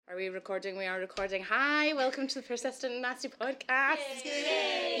Are we recording? We are recording. Hi, welcome to the Persistent and Nasty podcast.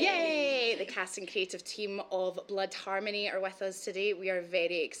 Yay! Yay! The cast and creative team of Blood Harmony are with us today. We are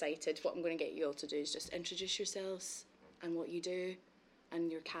very excited. What I'm going to get you all to do is just introduce yourselves and what you do and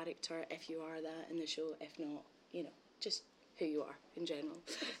your character, if you are that in the show. If not, just who you are in general.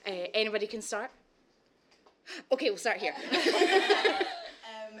 Anybody can start? Okay, we'll start here.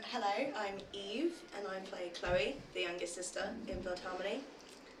 Hello, I'm Eve, and I play Chloe, the youngest sister in Blood Harmony.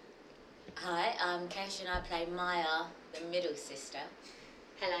 Hi, I'm Kesh and I play Maya, the middle sister.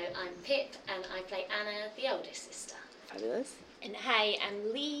 Hello, I'm Pip and I play Anna, the oldest sister. Fabulous. And hi,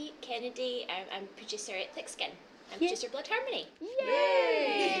 I'm Lee Kennedy. I'm producer at Thickskin. I'm producer of Blood Harmony.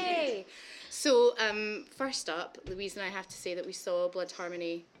 Yay! So, first up, Louise and I have to say that we saw Blood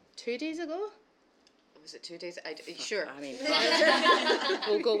Harmony 2 days ago. Was it 2 days? Sure. I mean,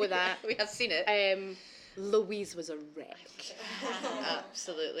 we'll go with that. We have seen it. Louise was a wreck.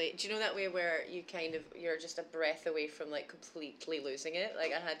 Absolutely. Do you know that way where you're just a breath away from like completely losing it?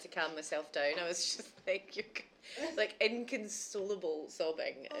 Like I had to calm myself down. I was just like, like inconsolable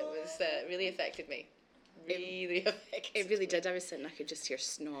sobbing. It was really affected me. It really did. I was sitting, I could just hear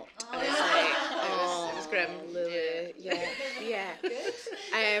snot. I was like, it was grim. Lily. Yeah.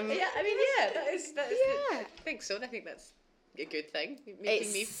 That is. I think so. I think that's a good thing.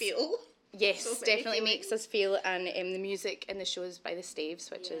 Making me feel. Yes, so definitely makes us feel, and the music in the show is by the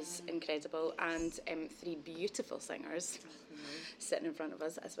Staves, which is incredible, and 3 beautiful singers sitting in front of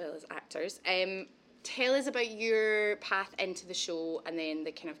us, as well as actors. Tell us about your path into the show, and then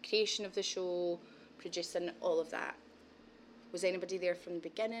the kind of creation of the show, producing, all of that. Was anybody there from the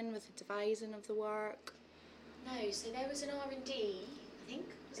beginning with the devising of the work? No, so there was an R&D, I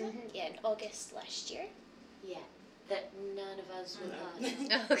think, was it? Yeah, in August last year. Yeah, that none of us were part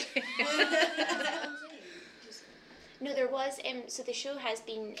of. Okay. No, there was. So the show has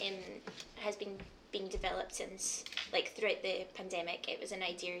been being developed since throughout the pandemic. It was an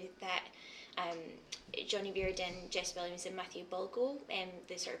idea that Johnny Bearden, Jess Williams, and Matthew Bulgo,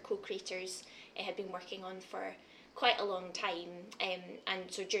 the sort of co-creators, had been working on for quite a long time. And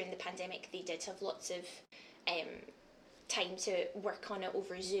so during the pandemic, they did have lots of time to work on it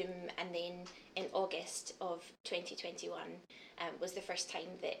over Zoom, and then in August of 2021 was the first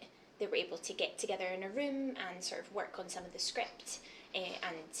time that they were able to get together in a room and sort of work on some of the script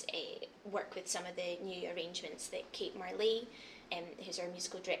and work with some of the new arrangements that Kate Marley, who's our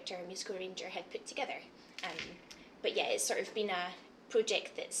musical director, musical arranger, had put together. But yeah, it's sort of been a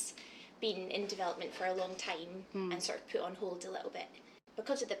project that's been in development for a long time and sort of put on hold a little bit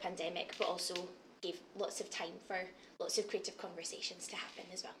because of the pandemic, but also gave lots of time for lots of creative conversations to happen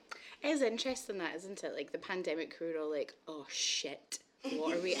as well. It is interesting that, isn't it? Like the pandemic, we were all like, oh shit,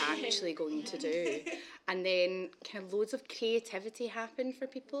 what are we actually going to do? And then kind of loads of creativity happened for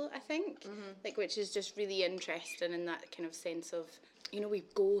people, I think, which is just really interesting in that kind of sense of, we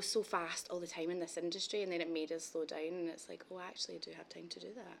go so fast all the time in this industry, and then it made us slow down, and it's like, oh, actually I do have time to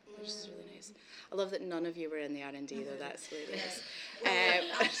do that, which is really nice. I love that none of you were in the R&D though, that's hilarious.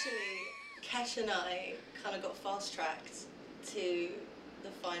 Actually, Kesh and I kind of got fast-tracked to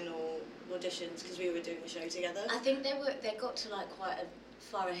the final auditions because we were doing the show together. I think they got to quite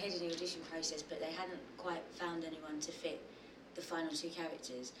far ahead in the audition process, but they hadn't quite found anyone to fit the final 2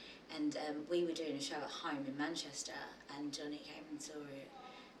 characters. And we were doing a show at home in Manchester, and Johnny came and saw it.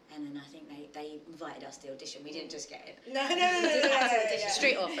 And then I think they invited us to the audition. We didn't just get it. No.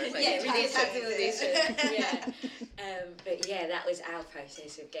 Straight offer. Yeah, we did have the audition. Yeah. But yeah, that was our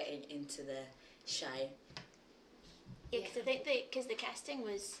process of getting into the show. Yeah, because I think because the casting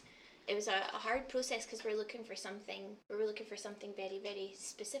was a hard process because we were looking for something very, very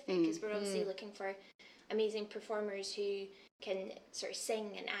specific, because we're obviously looking for amazing performers who can sort of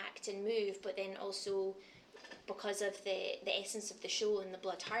sing and act and move, but then also, because of the essence of the show and the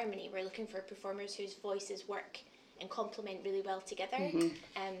Blood Harmony, we're looking for performers whose voices work and complement really well together.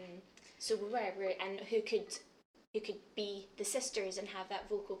 So we were and who could be the sisters and have that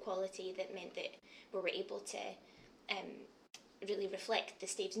vocal quality that meant that we were able to really reflect the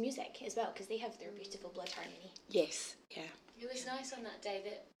Staves' music as well, because they have their beautiful Blood Harmony. Yes, yeah. It was nice on that day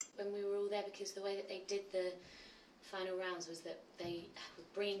that when we were all there, because the way that they did the final rounds was that they were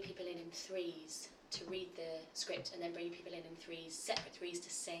bringing people in threes to read the script, and then bringing people in separate threes to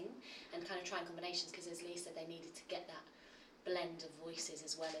sing, and kind of trying combinations, because as Lee said, they needed to get that blend of voices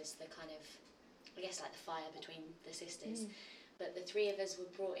as well as the kind of, I guess, like the fire between the sisters. But the 3 of us were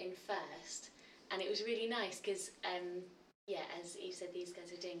brought in first, and it was really nice because, as Eve said, these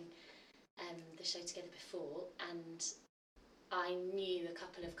guys are doing the show together before, and I knew a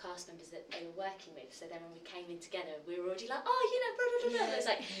couple of cast members that they were working with, so then when we came in together, we were already like, oh, you know, blah, blah, blah. It was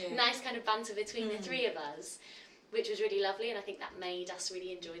like nice kind of banter between the three of us, which was really lovely, and I think that made us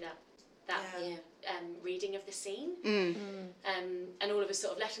really enjoy that reading of the scene. And all of us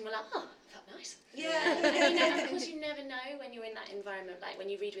sort of left and were like, oh, that felt nice. And of course you never know when you're in that environment, like when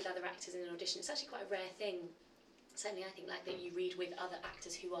you read with other actors in an audition, it's actually quite a rare thing. Certainly I think like that you read with other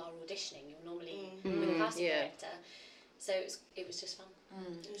actors who are auditioning, you're normally with a casting director. So it was just fun.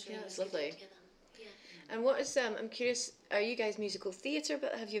 It was really it's lovely. Yeah. And what is, I'm curious, are you guys musical theatre,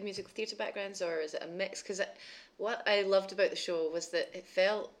 but have you musical theatre backgrounds, or is it a mix? Because what I loved about the show was that it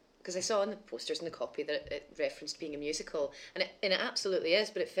felt, because I saw in the posters and the copy that it referenced being a musical, and it absolutely is,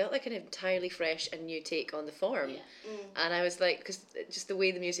 but it felt like an entirely fresh and new take on the form. And I was like, because just the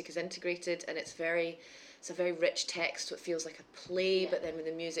way the music is integrated, and it's a very rich text, so it feels like a play, but then when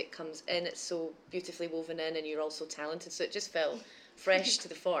the music comes in, it's so beautifully woven in, and you're all so talented, so it just felt fresh to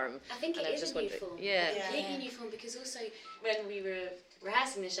the form. I think it is a new form. Completely new form, because also when we were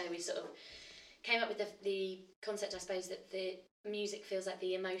rehearsing the show, we sort of came up with the concept, I suppose, that the music feels like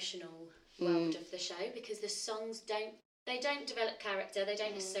the emotional world of the show, because the songs don't develop character, they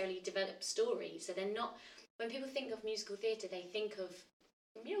don't necessarily develop story, so they're not, when people think of musical theatre, they think of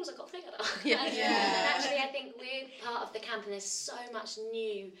music got theatre. And actually I think we're part of the camp, and there's so much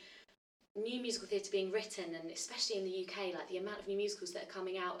new musical theatre being written, and especially in the UK, like the amount of new musicals that are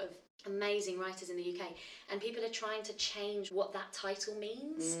coming out of amazing writers in the UK, and people are trying to change what that title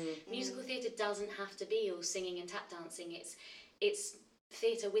means. Musical theatre doesn't have to be all singing and tap dancing, it's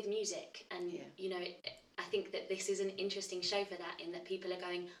theatre with music, and you know, I think that this is an interesting show for that, in that people are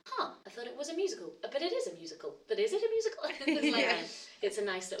going, I thought it was a musical, but it is a musical, but is it a musical? It's a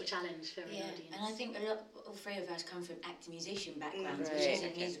nice little challenge for an audience. And I think all three of us come from actor-musician backgrounds, which is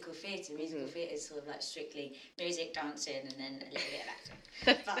in musical theatre. Musical theatre is sort of like strictly music, dancing, and then a little bit of acting.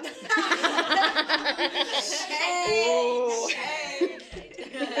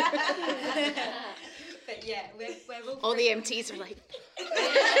 But yeah, we're all the MTs are like,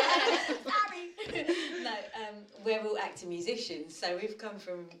 we're all actor musicians, so we've come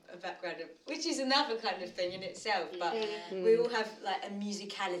from a background of, which is another kind of thing in itself, but we all have like a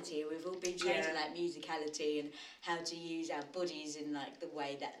musicality, we've all been trained in like musicality and how to use our bodies in like the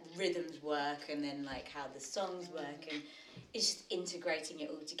way that rhythms work, and then like how the songs work, and it's just integrating it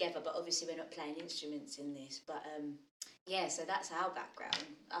all together. But obviously we're not playing instruments in this, but so that's our background.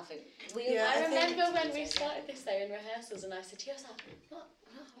 I think I remember when we started this though in rehearsals, and I said to you, I was like, what?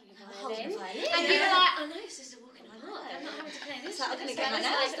 I'm not holding a violin. And you were like, I know, it's just a walk in the park. I'm not having to play this. I'm going to get my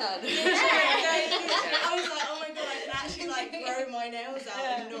nails done. I was like, oh my god, I can actually like grow my nails out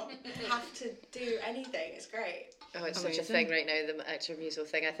and not have to do anything. It's great. Oh, it's such a thing right now, the actor muso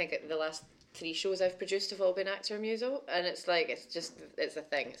thing. I think the last 3 shows I've produced have all been actor muso, and it's like, it's a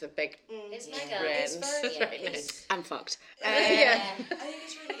thing. It's a big it's mega. trend. It's I'm fucked. I think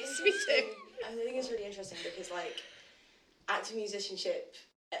it's really interesting. I think it's really interesting because like actor musicianship,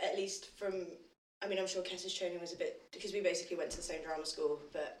 at least from, I mean, I'm sure Kessa's training was a bit, because we basically went to the same drama school,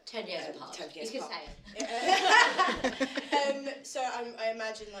 but 10 years apart. 10 years you apart. can say it. So I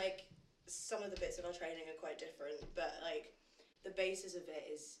imagine like some of the bits of our training are quite different, but like the basis of it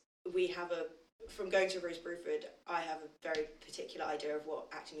is, we have from going to Bruce Bruford, I have a very particular idea of what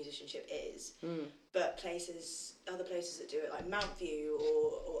actor musicianship is, but other places that do it, like Mount View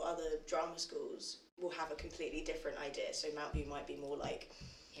or other drama schools, will have a completely different idea. So Mount View might be more like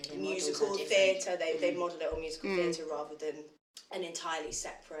musical theatre, they model it on musical theatre rather than an entirely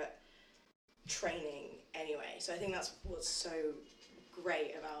separate training anyway. So I think that's what's so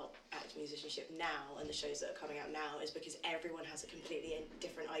great about actor musicianship now, and the shows that are coming out now, is because everyone has a completely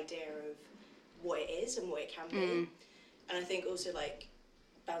different idea of what it is and what it can be. And I think also like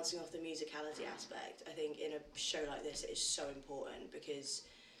bouncing off the musicality aspect, I think in a show like this it is so important, because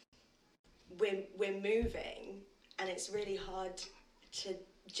we're moving, and it's really hard to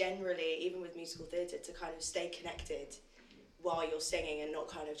generally, even with musical theatre, to kind of stay connected while you're singing and not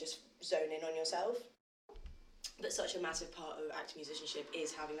kind of just zone in on yourself. But such a massive part of actor musicianship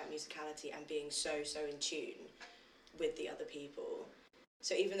is having that musicality and being so in tune with the other people.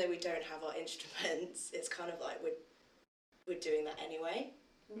 So even though we don't have our instruments, it's kind of like we're doing that anyway.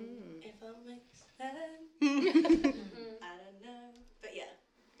 If that makes sense. I don't know. But yeah.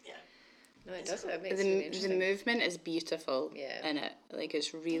 No, it does. It makes The, it really the interesting. movement is beautiful in it. Like,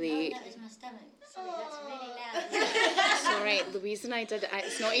 it's really... that is my stomach. Sorry, that's really loud. So right, Louise and I did.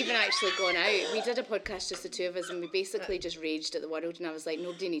 It's not even actually gone out. We did a podcast, just the two of us, and we basically just raged at the world. And I was like,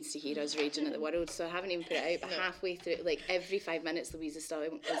 nobody needs to hear us raging at the world, so I haven't even put it out. But halfway through, like every 5 minutes, Louise was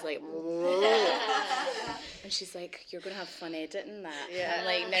like, and she's like, "You're gonna have fun editing that." Yeah. And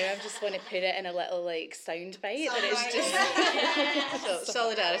like now, I just want to put it in a little like sound bite that it's just. So,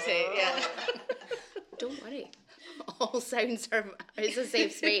 solidarity, yeah. Don't worry. All sounds are, it's a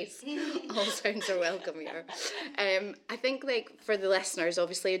safe space. All sounds are welcome here. I think, like, for the listeners,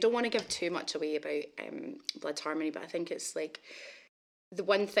 obviously, I don't want to give too much away about Blood Harmony, but I think it's like the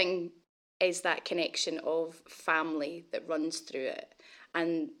one thing is that connection of family that runs through it.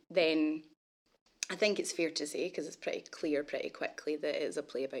 And then I think it's fair to say, because it's pretty clear pretty quickly, that it is a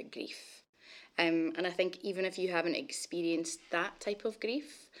play about grief. And I think even if you haven't experienced that type of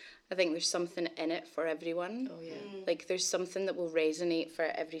grief, I think there's something in it for everyone. Oh, yeah. Like, there's something that will resonate for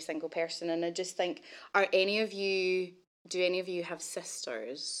every single person. And I just think, do any of you have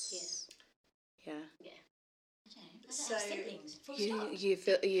sisters? Yeah. Yeah. I don't So, have siblings. Full You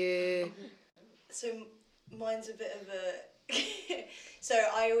stop. feel. So mine's a bit of a. So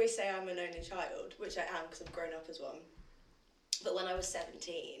I always say I'm an only child, which I am because I've grown up as one. But when I was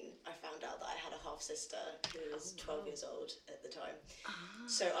 17, I found out that I had a half sister who was 12 years old at the time.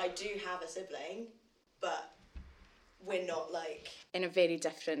 So I do have a sibling, but we're not like. In a very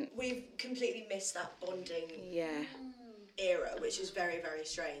different. We've completely missed that bonding Yeah. era, which is very, very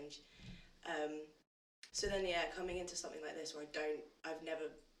strange. So then, coming into something like this where I've never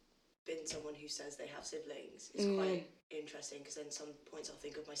been someone who says they have siblings, is quite interesting, because then some points I'll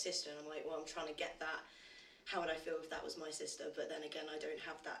think of my sister and I'm like, well, I'm trying to get that. How would I feel if that was my sister? But then again, I don't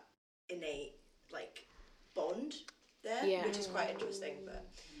have that innate, like, bond there, which is quite interesting. But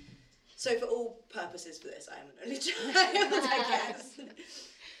so for all purposes for this, I am an only child, I guess.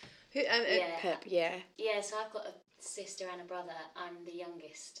 Pip, yeah. Yeah, so I've got a sister and a brother. I'm the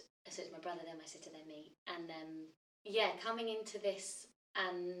youngest. So it's my brother, then my sister, then me. And coming into this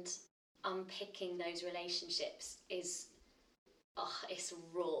and unpicking those relationships is, it's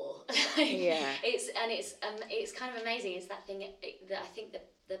raw. Yeah. It's kind of amazing. It's that thing that I think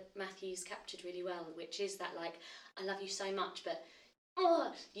that Matthew's captured really well, which is that, like, I love you so much, but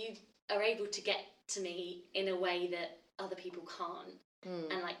you are able to get to me in a way that other people can't,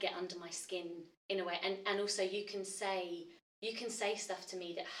 and like get under my skin in a way, and also you can say stuff to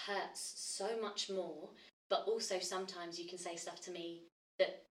me that hurts so much more, but also sometimes you can say stuff to me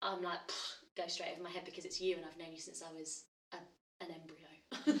that I'm like, go straight over my head because it's you and I've known you since I was an embryo.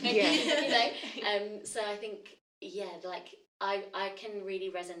 Yeah. So I think, like I can really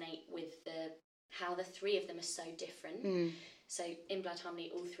resonate with how the three of them are so different. So in Blood Harmony,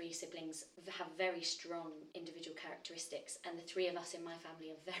 all three siblings have very strong individual characteristics, and the three of us in my family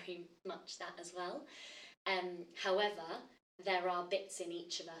are very much that as well. However, there are bits in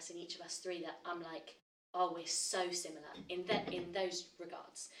each of us three, that I'm like, oh, we're so similar in those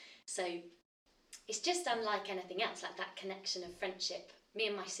regards. So it's just unlike anything else, like that connection of friendship. Me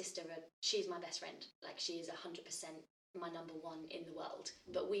and my sister, she's my best friend. Like, she is 100% my number one in the world.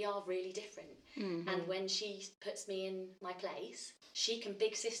 But we are really different. Mm-hmm. And when she puts me in my place, she can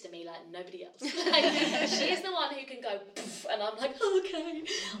big sister me like nobody else. Like, she is the one who can go, poof, and I'm like, oh, okay,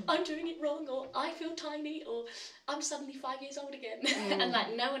 I'm doing it wrong, or I feel tiny, or I'm suddenly 5 years old again. And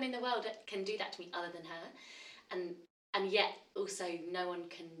like, no one in the world can do that to me other than her. And yet also no one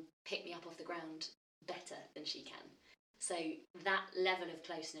can pick me up off the ground better than she can. So that level of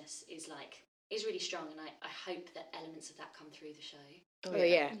closeness is really strong, and I hope that elements of that come through the show. Oh,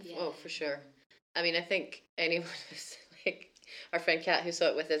 yeah. Oh, for sure. I mean, I think anyone who's like our friend Kat who saw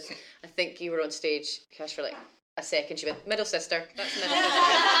it with us, I think you were on stage, Cash, for like a second. She went, middle sister. That's middle sister.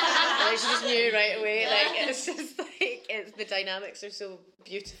 And then she just knew right away. Like, it's just like, the dynamics are so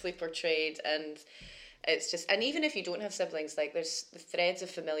beautifully portrayed, and it's just, and even if you don't have siblings, like, there's the threads of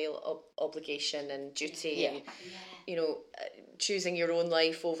familial obligation and duty, and you know, choosing your own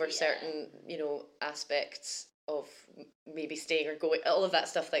life over certain, you know, aspects of maybe staying or going, all of that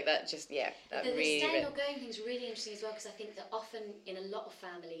stuff like that. Just that the really. staying or going thing is really interesting as well, because I think that often in a lot of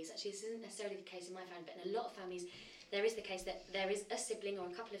families, actually this isn't necessarily the case in my family, but in a lot of families there is the case that there is a sibling or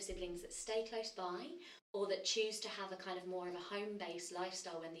a couple of siblings that stay close by, or that choose to have a kind of more of a home-based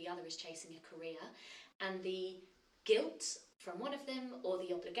lifestyle when the other is chasing a career, and the guilt from one of them, or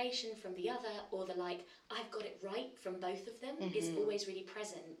the obligation from the other, or the like, I've got it right from both of them, is always really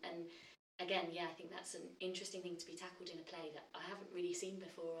present. And again, I think that's an interesting thing to be tackled in a play that I haven't really seen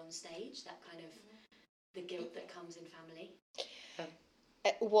before on stage, that kind of the guilt that comes in family.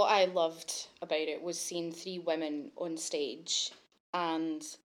 What I loved about it was seeing three women on stage, and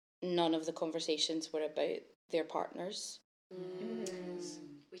none of the conversations were about their partners.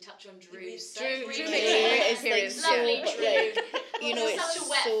 We touch on Drew's. Drew Is like so, Lovely Drew. like, you know, it's such a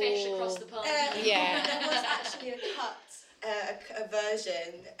wet so, fish across the pond. Yeah. There was actually a cut, a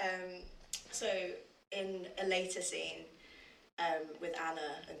version. So in a later scene, with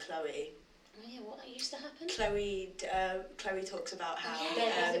Anna and Chloe. Oh yeah, what used to happen? Chloe talks about how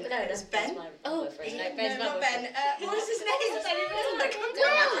That's Ben. Oh, No, not Ben. What was his name?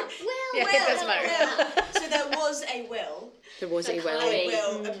 Yeah, it doesn't matter. Will. So there was a will. There was For a will.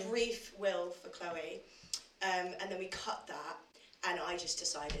 Chloe. A brief will for Chloe, and then we cut that, and I just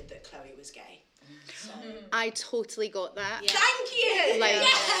decided that Chloe was gay. So. I totally got that. Thank you. Like,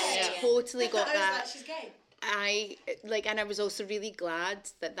 Yes! totally got I was that. like, she's gay. And I was also really glad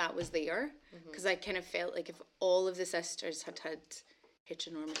that was there, because I kind of felt like if all of the sisters had had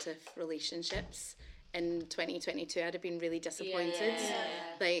heteronormative relationships in 2022, I'd have been really disappointed. Yeah.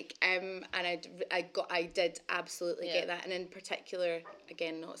 Like, and I did absolutely get that, and in particular,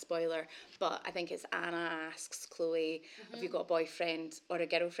 again, not spoiler, but I think it's Anna asks Chloe, "Have you got a boyfriend or a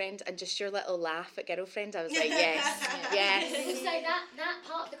girlfriend?" And just your little laugh at girlfriend, I was like, yes, yes. Also, that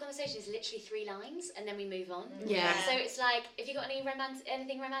part of the conversation is literally 3 lines, and then we move on. Yeah. So it's like, if you got anything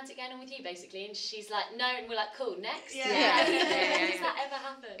romantic going on with you, basically, and she's like, no, and we're like, cool, next. Yeah. Does that ever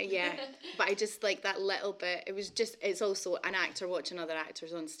happen? Yeah, but I just like that little bit. It's also an actor watching other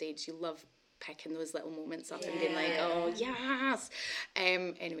actors on stage. You love picking those little moments up and being like, oh yes.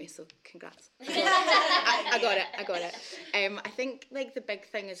 Anyway, so congrats. I got it. I think like the big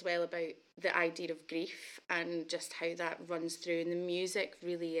thing as well about the idea of grief and just how that runs through, and the music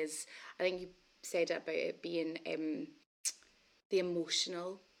really is. I think you said it about it being the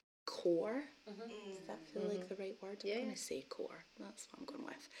emotional core. Does that feel like the right word? I'm going to say core. That's what I'm going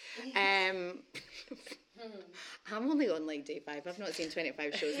with. I'm only on like day 5. I've not seen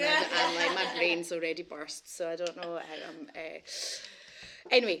 25 shows now, and like my brain's already burst, so I don't know how I'm.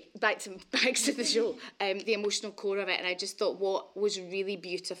 Anyway, back to the show. The emotional core of it, and I just thought what was really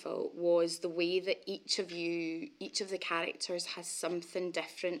beautiful was the way that each of the characters has something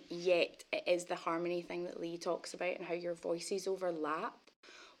different, yet it is the harmony thing that Lee talks about, and how your voices overlap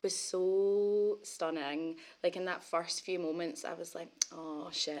was so stunning. Like in that first few moments, I was like, oh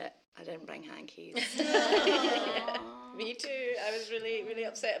shit, I didn't bring hankies. Me too. I was really, really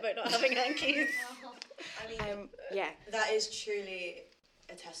upset about not having hankies. I mean, that is truly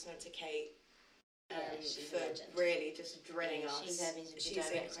a testament to Kate. She's for a legend. Really just drilling us. She's a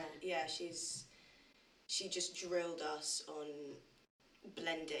director. She just drilled us on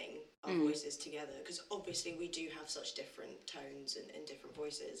blending our voices together, because obviously we do have such different tones and different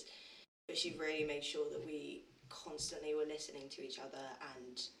voices, but she really made sure that we constantly were listening to each other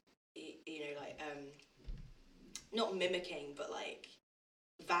and not mimicking, but like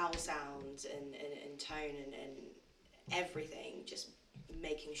vowel sounds and tone and everything, just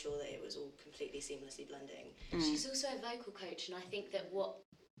making sure that it was all completely seamlessly blending. She's also a vocal coach, and I think that what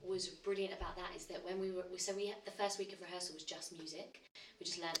was brilliant about that is that when we had the first week of rehearsal was just music. We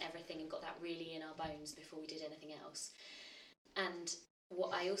just learned everything and got that really in our bones before we did anything else. And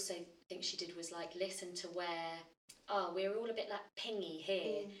what I also think she did was like listen to where, we're all a bit like pingy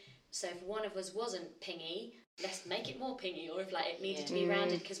here. So if one of us wasn't pingy, let's make it more pingy, or if like it needed to be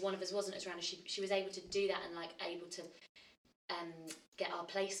rounded because one of us wasn't as rounded, she was able to do that and like able to get our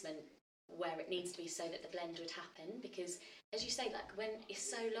placement where it needs to be so that the blend would happen. Because as you say, like when it's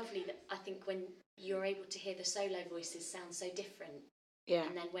so lovely that I think when you're able to hear the solo voices sound so different,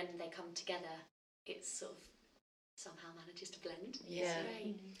 and then when they come together, it sort of somehow manages to blend. Yeah. It's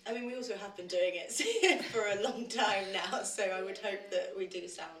great. I mean, we also have been doing it for a long time now, so I would hope that we do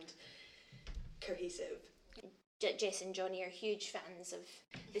sound cohesive. Jess and Johnny are huge fans of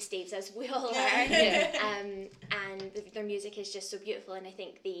the Staves, as we all are. And their music is just so beautiful, and I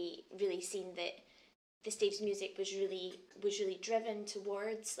think they really seen that the Staves' music was really driven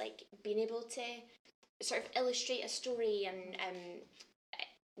towards like being able to sort of illustrate a story, and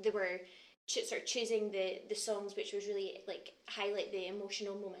they were sort of choosing the songs which was really like highlight the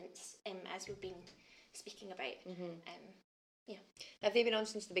emotional moments, as we've been speaking about. Have they been on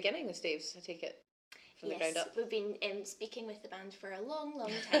since the beginning, the Staves? I take it. From the ground up. We've been speaking with the band for a long,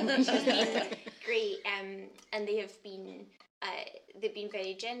 long time, which has been great. And they have been they've been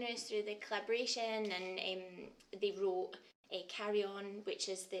very generous through the collaboration, and they wrote "Carry On," which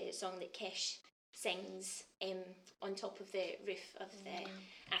is the song that Kesh sings on top of the roof of the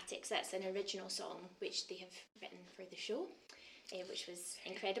attic. So that's an original song which they have written for the show. Which was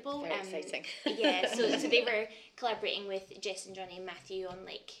incredible. Very exciting. So they were collaborating with Jess and Johnny and Matthew on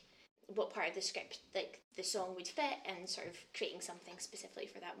like what part of the script like the song would fit, and sort of creating something specifically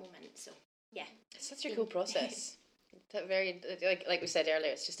for that moment. So Yeah. It's such a cool process. That very, like we said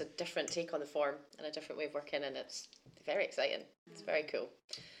earlier, it's just a different take on the form and a different way of working, and it's very exciting. It's very cool.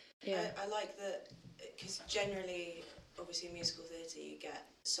 Yeah. I like that, because generally, obviously in musical theatre you get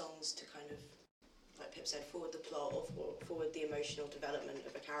songs to kind of, like Pip said, forward the plot or forward the emotional development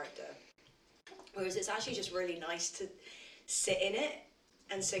of a character. Whereas it's actually just really nice to sit in it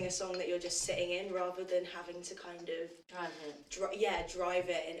and sing a song that you're just sitting in, rather than having to kind of drive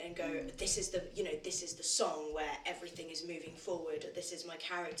it and go, this is the song where everything is moving forward, this is my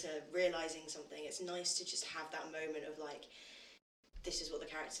character realising something. It's nice to just have that moment of like, this is what the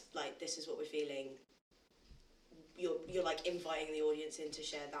character, like, this is what we're feeling. You're like inviting the audience in to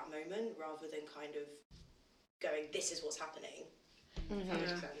share that moment, rather than kind of going, this is what's happening. If that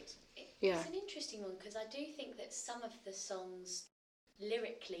makes sense. It's an interesting one, because I do think that some of the songs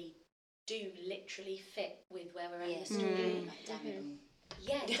lyrically do literally fit with where we're at in the story. Like, damn it all.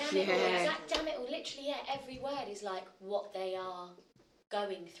 Yeah, damn it all. Damn it all. Literally, every word is like what they are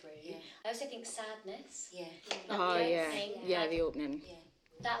going through. Yeah. I also think sadness. Yeah. The opening. Yeah.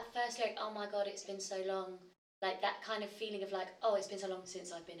 That first lyric, oh my god, it's been so long. Like that kind of feeling of like, oh, it's been so long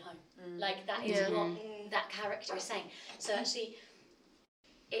since I've been home. Like that is what that character is saying. So actually,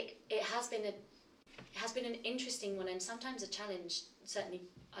 it has been an interesting one, and sometimes a challenge. Certainly,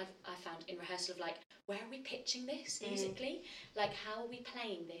 I found in rehearsal of like, where are we pitching this musically? Like, how are we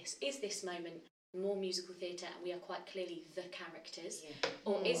playing this? Is this moment more musical theatre and we are quite clearly the characters,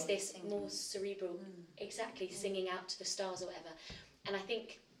 or is this more cerebral? Exactly, singing out to the stars or whatever. And I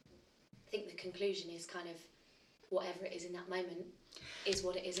think the conclusion is kind of whatever it is in that moment is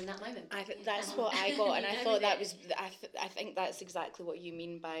what it is in that moment. That's what I got, and I thought that was. I think that's exactly what you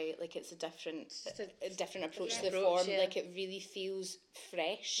mean by like it's a different approach to the form. Yeah. Like it really feels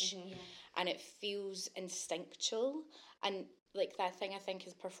fresh, and it feels instinctual, and like that thing I think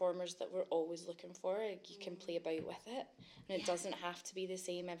as performers that we're always looking for. Like you can play about with it, and it doesn't have to be the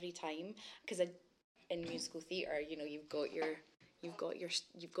same every time. Because in musical theatre, you know, you've got to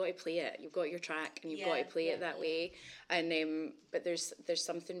play it. You've got your track, and you've got to play it that way. And but there's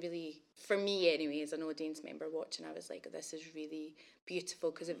something really, for me anyway, as an audience member watching, I was like, oh, this is really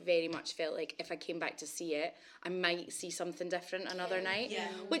beautiful, because it very much felt like if I came back to see it, I might see something different another night. Yeah.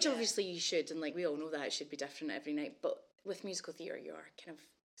 Which obviously you should, and like we all know that it should be different every night. But with musical theatre, you are kind of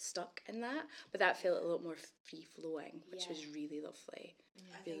stuck in that. But that felt a lot more free flowing, which was really lovely.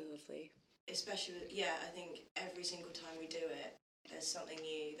 Really lovely. Especially, I think every single time we do it, there's something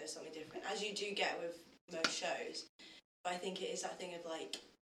new, there's something different, as you do get with most shows. But I think it is that thing of like,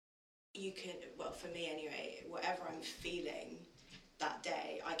 you can, well, for me anyway, whatever I'm feeling that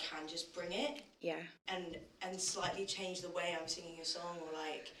day, I can just bring it. Yeah. And slightly change the way I'm singing a song, or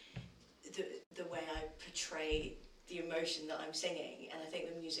like the way I portray the emotion that I'm singing. And I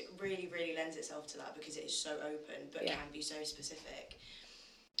think the music really, really lends itself to that, because it is so open, but can be so specific.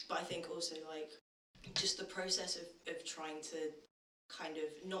 But I think also like just the process of trying to kind of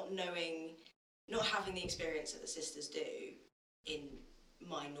not having the experience that the sisters do in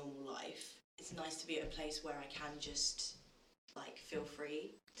my normal life. It's nice to be at a place where I can just like feel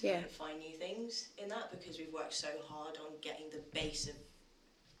free to kind of find new things in that, because we've worked so hard on getting the base of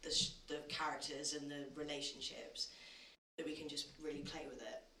the characters and the relationships that we can just really play with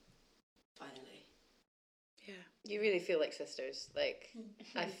it finally. Yeah, you really feel like sisters. Like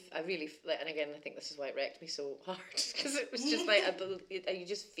I really like, and again, I think this is why it wrecked me so hard, because it was just like you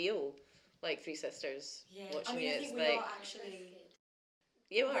just feel like three sisters watching you. I It's think we like are actually.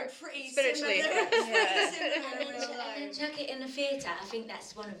 You are pretty spiritually. similar. And then chuck it in the theatre. I think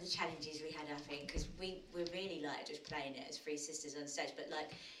that's one of the challenges we had. I think because we really like just playing it as three sisters on stage, but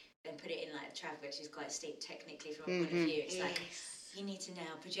like then put it in like a track, which is quite steep technically from a point of view. It's like. You need to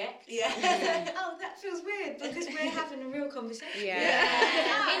now project. Yeah. Oh, that feels weird because we're having a real conversation. In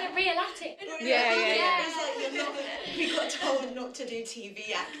a real attic. It's like you're not. We got told not to do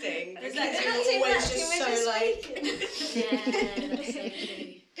TV acting because you're always just so like. That's so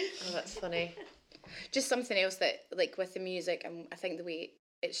true. Oh, that's funny. Just something else that, like with the music, and I think the way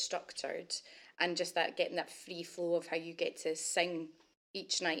it's structured, and just that getting that free flow of how you get to sing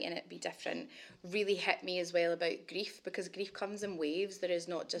each night and it be different, really hit me as well about grief, because grief comes in waves. There is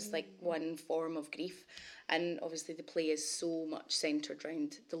not just like one form of grief, and obviously the play is so much centred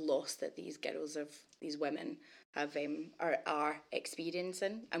around the loss that these women have are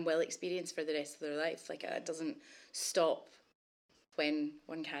experiencing and will experience for the rest of their life. Like it doesn't stop when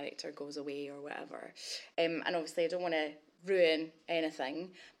one character goes away or whatever. And obviously I don't want to ruin anything,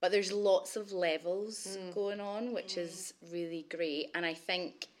 but there's lots of levels going on, which is really great. And I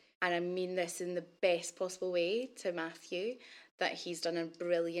think, and I mean this in the best possible way to Matthew, that he's done a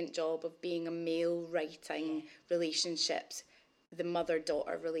brilliant job of being a male writing relationships, the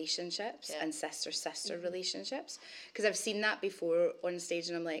mother-daughter relationships and sister-sister relationships. Because I've seen that before on stage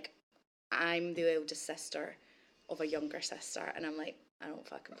and I'm like, I'm the eldest sister of a younger sister, and I'm like, I don't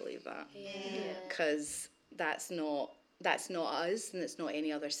fucking believe that. Because that's not us, and it's not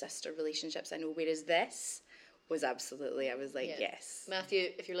any other sister relationships I know, whereas this was absolutely, I was like, yes.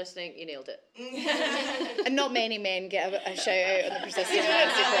 Matthew, if you're listening, you nailed it. And not many men get a shout out on the Persistent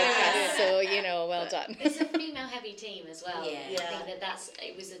Fantasy podcast, so, you know, well done. It's a female-heavy team as well. Yeah. I think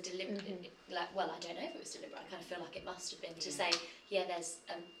it was a deliberate, well, I don't know if it was deliberate, I kind of feel like it must have been, to say, there's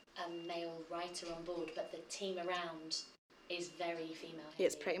a male writer on board, but the team around is very female-heavy. Yeah,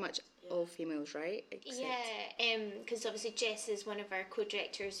 it's pretty much all females, right? Except because obviously Jess is one of our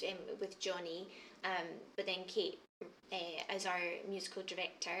co-directors with Johnny, but then Kate as our musical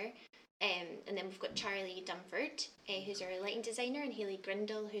director, and then we've got Charlie Dunford, who's our lighting designer, and Hayley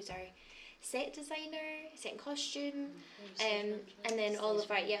Grindle, who's our set designer, set and costume, and then all of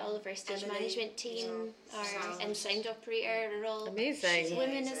our stage Emily management team, and sound operator are all Amazing.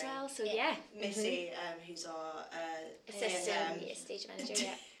 women as well. So Missy, who's our assistant stage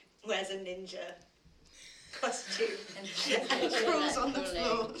manager. wears a ninja costume and crawls on the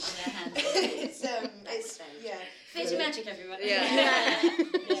floor. It's It's magic, everyone. Yeah.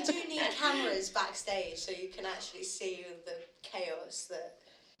 You do need cameras backstage so you can actually see the chaos that.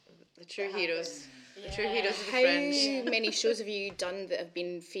 The true heroes. Yeah. The true heroes of the how Fringe. many shows have you done that have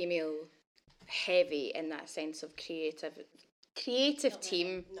been female heavy in that sense of creative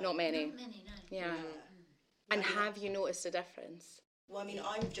team? Not many. Not many, no. Yeah. And have you noticed a difference? Well, I mean,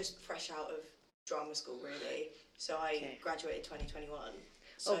 I'm just fresh out of drama school, really. So I graduated 2021.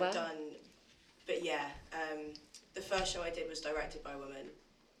 So wow. I've done, but the first show I did was directed by a woman.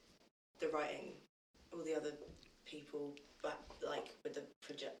 The writing, all the other people, but like with the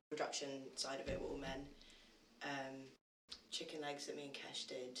production side of it were all men. Chicken Legs that me and Kesh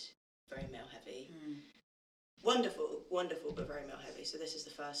did, very male heavy. Wonderful, but very male heavy. So this is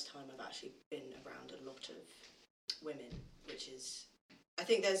the first time I've actually been around a lot of women, which is, I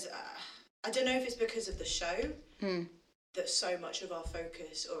think there's, I don't know if it's because of the show that so much of our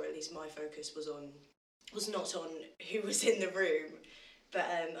focus, or at least my focus, was not on who was in the room, but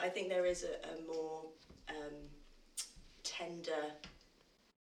I think there is a more tender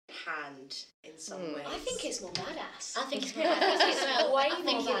hand in some ways. I think it's more badass. I think it's I think it's way I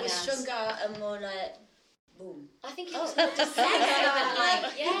think more it was badass. stronger and more like boom. I think it was more decisive, like,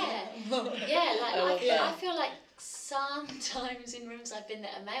 I feel like sometimes in rooms I've been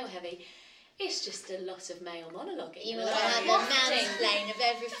that are male heavy, it's just a lot of male monologuing. You will have a mansplain of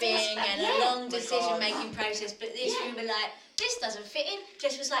everything and a long decision making process, but this room were like, this doesn't fit in.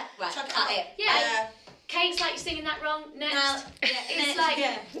 Jess was like, right, cut it. Yeah. Kate's like, you're singing that wrong. Next. No. It's like,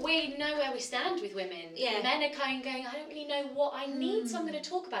 we know where we stand with women. Yeah. Men are kind of going, I don't really know what I need, so I'm going to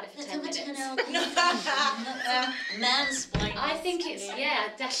talk about it for 10 minutes. Mansplain. I think it's, I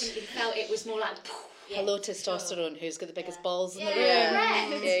definitely felt it was more like, Hello testosterone, who's got the biggest balls in the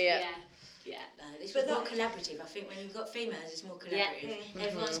room? yeah. It's more collaborative. I think when you've got females, it's more collaborative.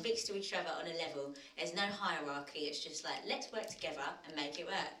 Everyone speaks to each other on a level. There's no hierarchy. It's just like, let's work together and make it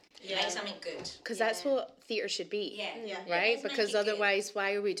work. Make something good. Because that's what theatre should be. Yeah. Right? Let's make Because it good. otherwise,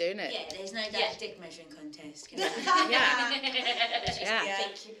 why are we doing it? Yeah, there's no dick measuring contest. Yeah. I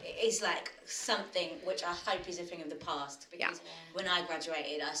think it's like something which I hope is a thing of the past, because when I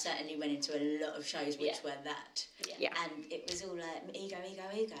graduated, I certainly went into a lot of shows which were that. Yeah. And it was all like ego.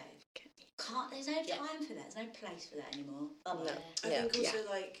 There's no time for that. There's no place for that anymore. I think also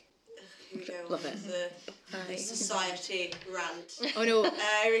like, here we go, Love the society rant. Oh no.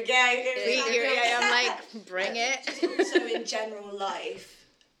 Here we go. I'm like, bring it. So in general life,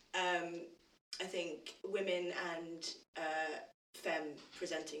 I think women and femme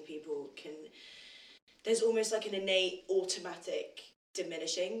presenting people there's almost like an innate automatic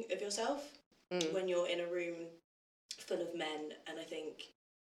diminishing of yourself when you're in a room full of men, and I think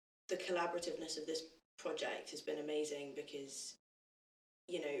the collaborativeness of this project has been amazing because,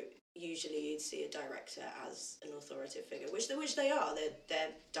 you know, usually you'd see a director as an authoritative figure, which they are.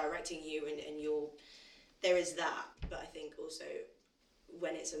 They're directing you, and there is that. But I think also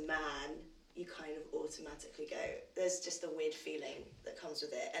when it's a man, you kind of automatically go, there's just a weird feeling that comes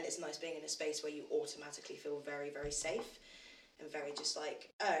with it, and it's nice being in a space where you automatically feel very, very safe and very just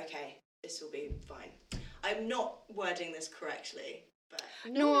like, oh, okay, this will be fine. I'm not wording this correctly, but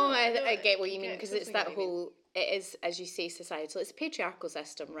I get what you mean, because it's that whole, it is, as you say, societal. It's a patriarchal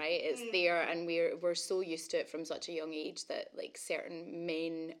system, right? It's there, and we're so used to it from such a young age that like certain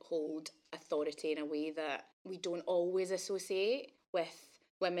men hold authority in a way that we don't always associate with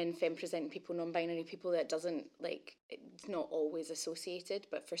women, femme presenting people, non-binary people. That doesn't, like, it's not always associated,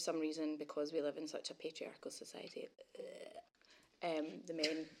 but for some reason, because we live in such a patriarchal society, the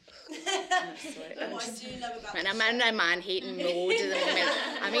men. What I do love about And I'm in a man-hating mode at the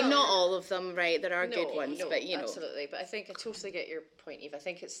moment. I mean, not all of them, right? There are good ones, no, but you know. absolutely. But I think I totally get your point, Eve. I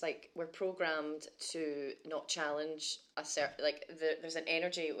think it's like we're programmed to not challenge a certain, like there's an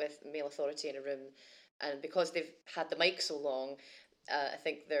energy with male authority in a room, and because they've had the mic so long, I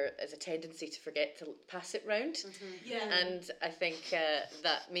think there is a tendency to forget to pass it round. Yeah. And I think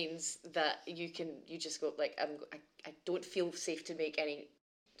that means that you just go like, I don't feel safe to make any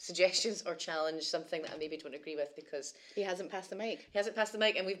suggestions or challenge something that I maybe don't agree with because He hasn't passed the mic. he hasn't passed the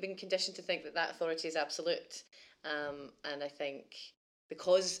mic, and we've been conditioned to think that authority is absolute. And I think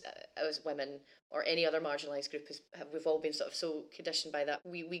because as women or any other marginalised group, we've all been sort of so conditioned by that.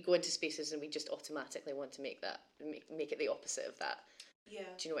 We go into spaces and we just automatically want to make it the opposite of that. Yeah.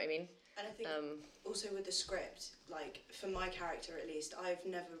 Do you know what I mean? And I think also with the script, like for my character at least,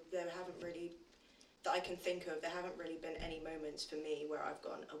 there haven't really, that I can think of, there haven't really been any moments for me where I've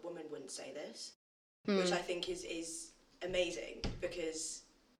gone, a woman wouldn't say this, which I think is amazing, because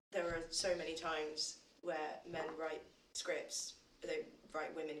there are so many times where men write scripts, they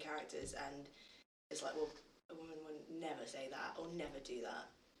write women characters, and it's like, well, a woman would never say that or never do that.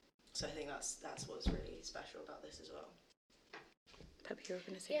 So I think that's what's really special about this as well. Pippi, you were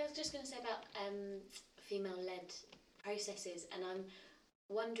going to say? Yeah, I was just going to say about female-led processes, and I'm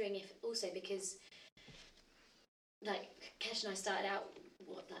wondering if also because, like, Kesh and I started out,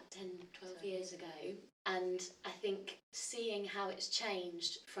 10, 12 years ago, and I think seeing how it's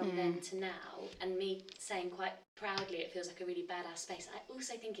changed from then to now, and me saying quite proudly it feels like a really badass space, I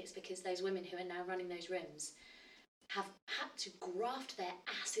also think it's because those women who are now running those rooms have had to graft their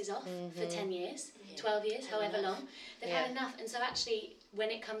asses off for 10 years, 12 years, however long. They've had enough. And so actually, when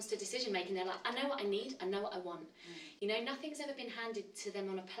it comes to decision making, they're like, I know what I need, I know what I want. You know, nothing's ever been handed to them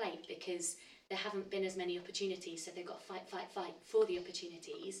on a plate because there haven't been as many opportunities, so they've got to fight for the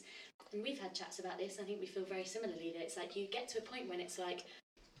opportunities. And we've had chats about this, I think we feel very similarly, that it's like you get to a point when it's like,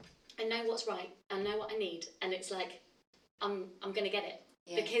 I know what's right, I know what I need, and it's like, I'm going to get it.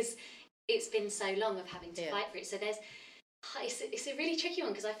 Because it's been so long of having to fight for it. So it's a really tricky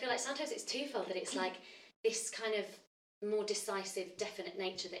one, because I feel like sometimes it's twofold, that it's like this kind of more decisive, definite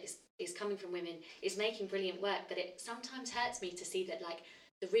nature that is coming from women is making brilliant work, but it sometimes hurts me to see that, like,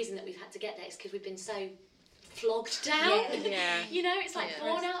 the reason that we've had to get there is because we've been so flogged down. You know, it's like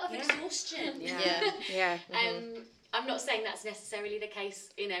born out of exhaustion. I'm not saying that's necessarily the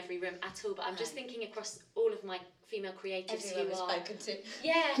case in every room at all, but I'm just thinking across all of my female creatives Everyone who we've are spoken to.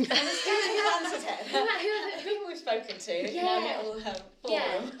 Yeah. Who people we've spoken to. Yeah.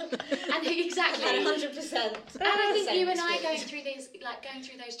 Forum. And exactly. 100%. And I think you and I going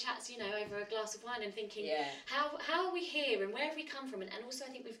through those chats, you know, over a glass of wine and thinking, how are we here and where have we come from? And also I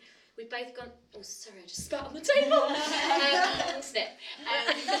think we've both gone. Oh, sorry, I just spat on the table. Snip.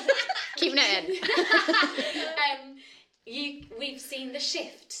 Keeping it in. We've seen the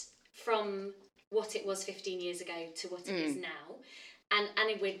shift from what it was 15 years ago to what it is now. And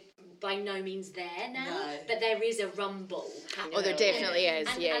we're by no means there now, but there is a rumble happening. Oh, there definitely is.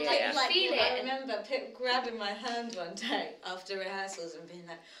 And I feel it. I remember Pip grabbing my hand one day after rehearsals and being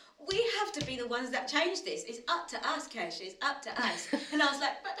like, we have to be the ones that change this. It's up to us, Kesh. It's up to us. And I was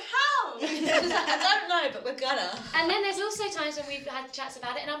like, but how? She was like, I don't know, but we're gonna. And then there's also times when we've had chats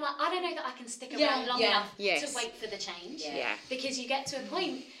about it, and I'm like, I don't know that I can stick around long enough to wait for the change. Yeah. Because you get to a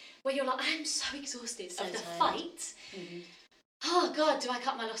point where you're like, I'm so exhausted of the fight. Oh God, do I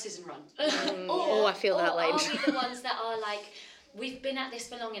cut my losses and run? I feel that line. Are we the ones that are like, we've been at this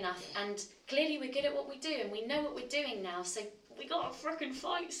for long enough, and clearly we're good at what we do, and we know what we're doing now, so we got to frickin'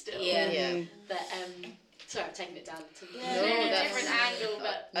 fight still. But sorry, I'm taking it down to a different angle,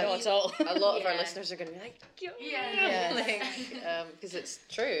 but not at all. A lot of our listeners are going to be like, because it's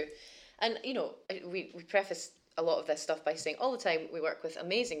true. And you know, we preface a lot of this stuff by saying all the time we work with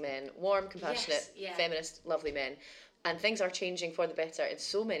amazing men, warm, compassionate, feminist, lovely men, and things are changing for the better in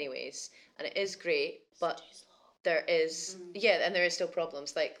so many ways, and it is great, but there is and there is still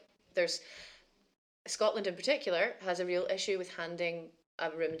problems. Like there's Scotland in particular has a real issue with handing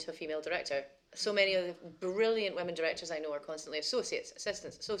a room to a female director. So many of the brilliant women directors I know are constantly associates,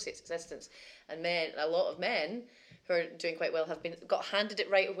 assistants, and a lot of men who are doing quite well have got handed it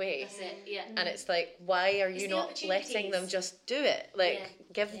right away. That's it, And it's like, why are you not letting them just do it? Like,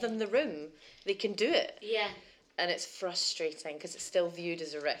 give them the room. They can do it. Yeah. And it's frustrating because it's still viewed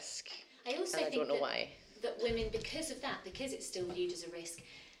as a risk. I also and I think don't know why. that women, because of that, because it's still viewed as a risk,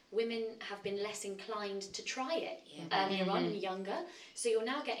 women have been less inclined to try it earlier on and younger. So you're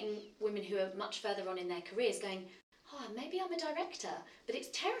now getting women who are much further on in their careers going, oh, maybe I'm a director. But it's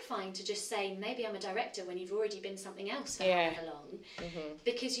terrifying to just say, maybe I'm a director when you've already been something else for however long,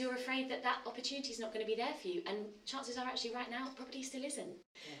 because you're afraid that that opportunity is not going to be there for you. And chances are actually right now it probably still isn't.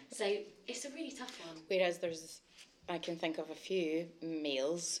 Yeah. So it's a really tough one. Whereas I can think of a few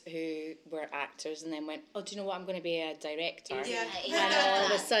males who were actors and then went, oh, do you know what, I'm going to be a director. Yeah. And all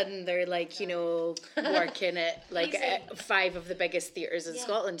of a sudden they're like, you know, working at like 5 of the biggest theatres in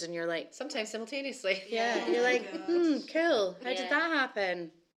Scotland, and you're like, Sometimes simultaneously. you're like, cool. How did that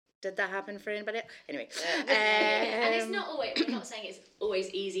happen? Did that happen for anybody else? Anyway. And it's not always, we're not saying it's always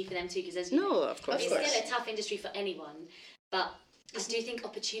easy for them too, because as you know, of course. it's still a tough industry for anyone, but I do think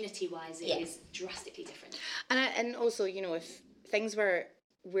opportunity-wise it is drastically different. And also, you know, if things were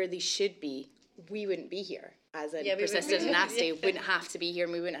where they should be, we wouldn't be here. As in Persistent and Nasty, wouldn't have to be here,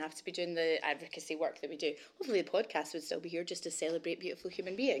 and we wouldn't have to be doing the advocacy work that we do. Hopefully the podcast would still be here just to celebrate beautiful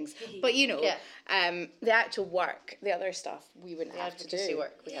human beings. But, you know, the actual work, the other stuff, we wouldn't have to do.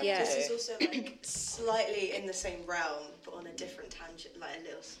 Work we have to This do. is also like slightly in the same realm, but on a different tangent, like a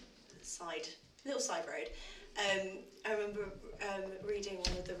little side road. I remember reading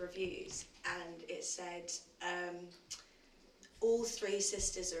one of the reviews, and it said all 3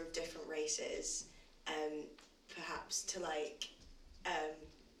 sisters are of different races, perhaps to like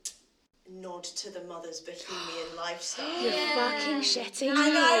nod to the mother's bohemian lifestyle. You're fucking shitting And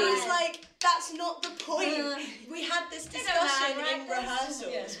I was like, that's not the point. We had this discussion in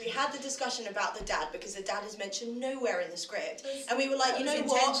rehearsals. We had the discussion about the dad, because the dad is mentioned nowhere in the script. And we were like, you know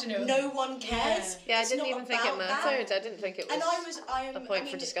what? No one cares. Yeah, I It's didn't not even think it about mattered. that. I didn't think it was And I am a point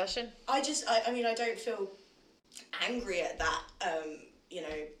for discussion. I don't feel angry at that, you know,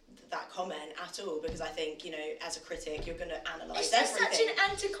 that comment at all, because I think, you know, as a critic, you're going to analyse everything. It's such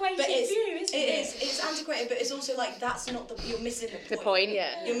an antiquated view, isn't it? It's antiquated, but it's also like, that's not you're missing the point. the point.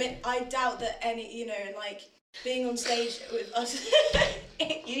 Yeah. I doubt that any, you know, like, being on stage with us,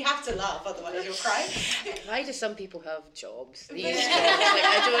 you have to laugh, otherwise you'll cry. Why do some people have jobs? These jobs, like,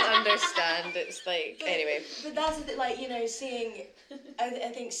 I don't understand. It's like, anyway. But that's the thing, like, you know,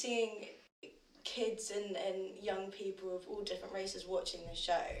 I think seeing kids and young people of all different races watching the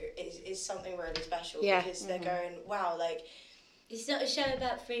show is something really special, because they're going, wow, like, It's not a show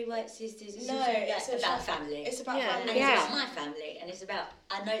about 3 white sisters. It's no, also it's about family. It's about And family. it's about my family, and it's about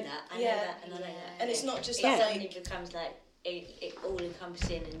I know that, I know that, and I know that. And it's not just It that, suddenly like, becomes like it all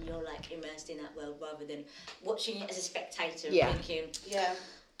encompassing, and you're like immersed in that world rather than watching it as a spectator and thinking,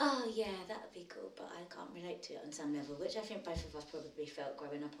 oh yeah, that would be cool, but I can't relate to it on some level, which I think both of us probably felt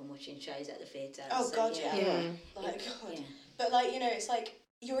growing up and watching shows at the theatre. oh so, god, yeah. like, god. But like, you know, it's like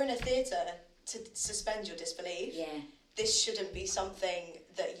you're in a theatre to suspend your disbelief. Yeah. This shouldn't be something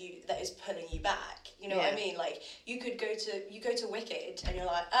that is pulling you back. You know what I mean? Like, you go to Wicked and you're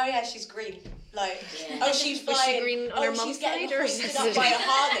like, oh yeah, she's green. Like, oh, she's Was flying. she green on her mum's she's getting side, or hoisted up by a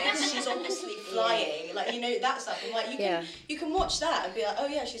harness. She's obviously flying. Like, you know, that stuff. And like, you can watch that and be like, oh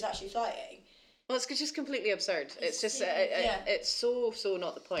yeah, she's actually flying. Well, it's just completely absurd. It's just, it's so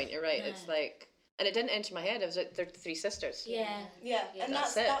not the point. You're right. It's like, and it didn't enter my head. I was like, they're 3 sisters. Yeah, and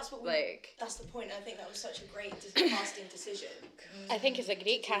that's what that's the point. And I think that was such a great casting decision. I think it's a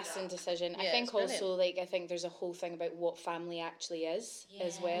great casting decision. Yeah, I think it's brilliant. also, like, I think there's a whole thing about what family actually is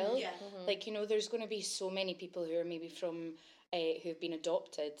as well. Yeah. Like, you know, there's going to be so many people who are maybe from who've been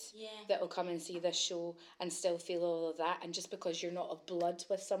adopted that will come and see this show and still feel all of that. And just because you're not of blood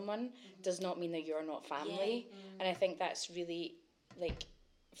with someone does not mean that you're not family. And I think that's really, like,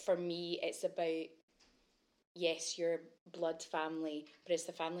 for me, it's about, yes, your blood family, but it's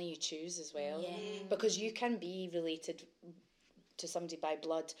the family you choose as well. Because you can be related to somebody by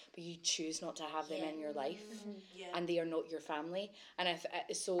blood, but you choose not to have them in your life, and they are not your family. And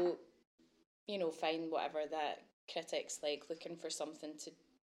so, you know, fine, whatever that critics like looking for something to.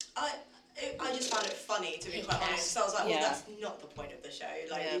 I just found it funny, to be quite honest. So I was like, well, that's not the point of the show.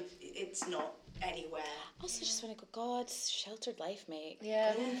 Like, it's not anywhere. Also, just want to go, God, sheltered life, mate.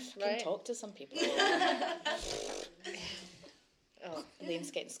 Yeah, Go and fucking talk to some people.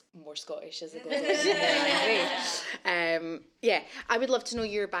 Elaine's getting more Scottish as it goes on. I would love to know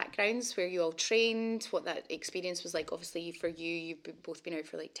your backgrounds, where you all trained, what that experience was like. Obviously, for you, you've both been out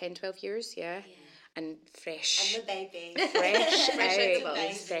for like 10, 12 years, and fresh. I'm the baby.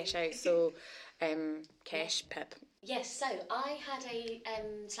 Fresh out. So, Kesh, Pip. Yes, so I had a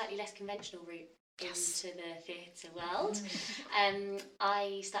slightly less conventional route into the theatre world.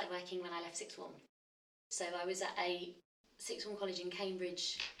 I started working when I left sixth form. So I was at a sixth form college in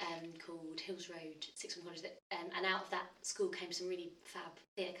Cambridge called Hills Road Sixth Form College, and out of that school came some really fab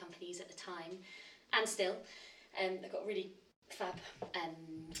theatre companies at the time, and still. They've got a really fab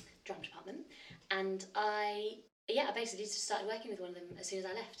drama department, and I basically just started working with one of them as soon as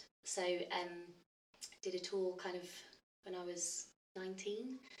I left. So did a tour kind of when I was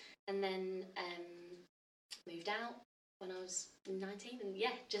 19, and then moved out when I was 19, and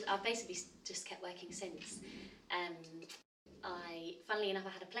I've basically just kept working since. Funnily enough, I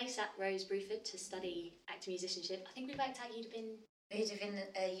had a place at Rose Bruford to study acting musicianship. I think we worked out you'd have been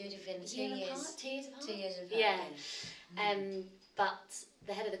 2 years. 2 years apart. 2 years apart. Yeah. But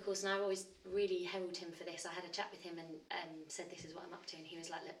the head of the course, and I always really herald him for this. I had a chat with him and said, "This is what I'm up to," and he was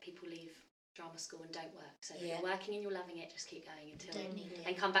like, "Let people leave drama school and don't work. So if you're working and you're loving it, just keep going until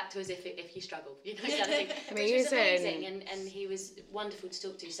and come back to us if you struggle, you know, kind of thing." Which was amazing, and he was wonderful to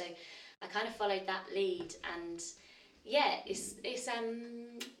talk to. So I kind of followed that lead, and it's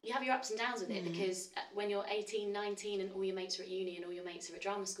you have your ups and downs with it, because when you're 18, 19 and all your mates are at uni and all your mates are at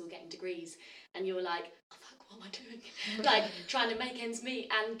drama school getting degrees, and you're like, "Oh fuck, what am I doing?" Like trying to make ends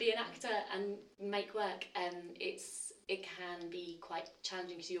meet and be an actor and make work, it can be quite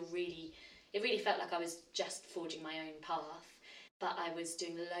challenging, because it really felt like I was just forging my own path, but I was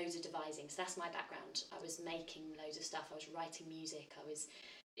doing loads of devising. So that's my background. I was making loads of stuff. I was writing music. I was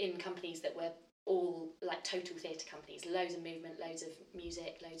in companies that were all like total theatre companies, loads of movement, loads of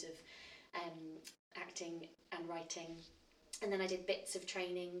music, loads of acting and writing. And then I did bits of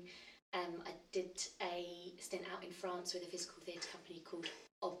training. I did a stint out in France with a physical theatre company called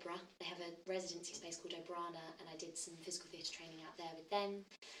Opera. They have a residency space called Obrana, and I did some physical theatre training out there with them,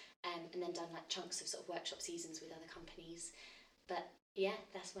 and then done like chunks of sort of workshop seasons with other companies. But yeah,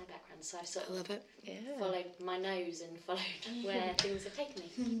 that's my background. So I've sort of followed my nose and followed where things have taken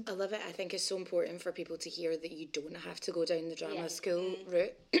me. I love it. I think it's so important for people to hear that you don't have to go down the drama school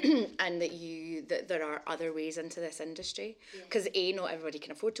route, and that there are other ways into this industry. Because not everybody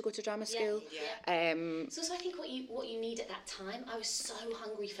can afford to go to drama school. So I think what you need at that time, I was so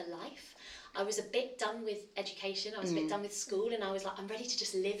hungry for life. I was a bit done with education. I was a bit done with school, and I was like, I'm ready to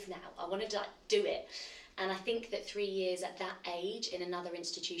just live now. I wanted to do it. And I think that 3 years at that age in another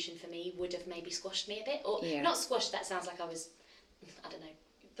institution for me would have maybe squashed me a bit. Or not squashed, that sounds like I was, I don't know.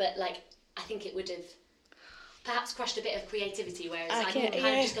 But like, I think it would have perhaps crushed a bit of creativity, whereas I can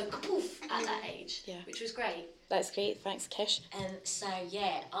kind of just go poof at that age, which was great. That's great. Thanks, Kish.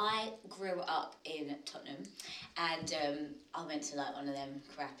 I grew up in Tottenham, and I went to like one of them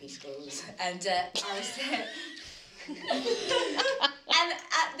crappy schools, and I was there. And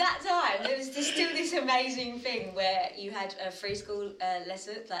at that time, there was still this amazing thing where you had free school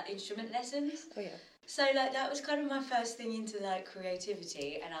lessons, like instrument lessons. Oh yeah. So like that was kind of my first thing into like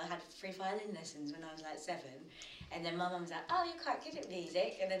creativity, and I had free violin lessons when I was like 7, and then my mum was like, "Oh, you're quite good at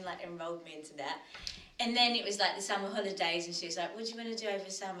music," and then like enrolled me into that. And then it was like the summer holidays, and she was like, "What do you want to do over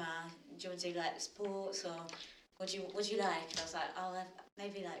summer? Do you want to do like sports, or what do you like?" And I was like, "Oh,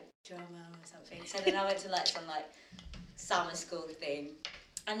 maybe like drama or something." So then I went to like some like summer school thing,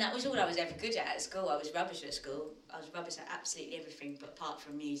 and that was all I was ever good at school. I was rubbish at school. I was rubbish at absolutely everything, but apart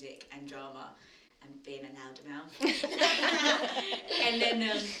from music and drama and being a loudmouth. And then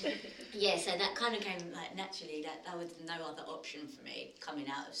so that kind of came like naturally. That was no other option for me coming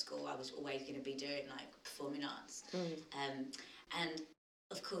out of school. I was always going to be doing like performing arts, and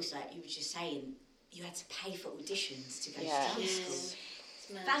of course, like you were just saying, you had to pay for auditions to go to dance school.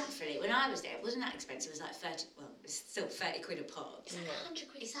 Thankfully, when I was there, it wasn't that expensive. It was like 30. Well, it's still 30 quid a pop. It's like 100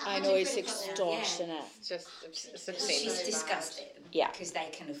 quid. I know, it's extortionate. It's just Which is disgusting. Yeah. Because they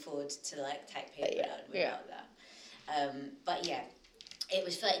can afford to like take people on without that. But yeah, it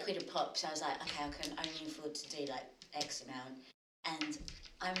was 30 quid a pop. So I was like, okay, I can only afford to do like X amount. And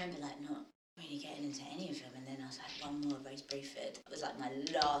I remember like not really getting into any of them, and then I was like, one more Rose Bruford. It was like my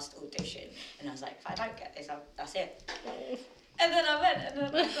last audition, and I was like, if I don't get this, that's it. And then I went, and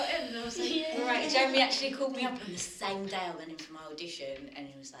then I got in, and I was like, right. Jeremy actually called me up on the same day I went in for my audition, and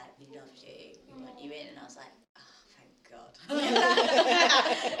he was like, "We loved you, we want you in," and I was like, "Oh, thank God."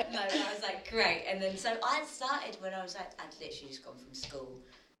 No, I was like, great. And then so I started when I was like, I'd literally just gone from school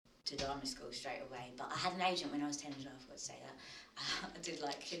to drama school straight away. But I had an agent when I was 10 as well, I forgot to say that. I I did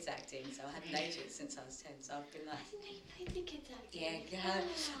like kids acting, so I hadn't aged since I was 10. So I've been like, I didn't know you played the kids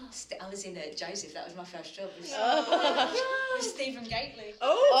acting. I was in Joseph. That was my first job. With Oh, Stephen Gately.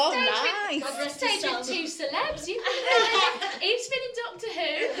 Oh, nice. God rest his Stage soul. with two celebs. You've been Eve's been in Doctor Who.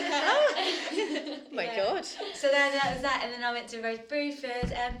 Oh my God. So then that was that, and then I went to Rose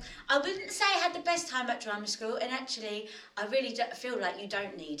Bruford. I wouldn't say I had the best time at drama school, and actually, I really don't feel like you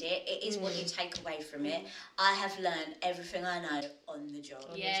don't need it. It is what you take away from it. I have learned everything I know on the job.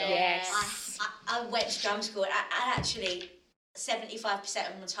 Yes. I went to drama school, and actually, 75%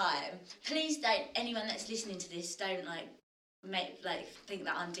 of my time. Please don't. Anyone that's listening to this, don't think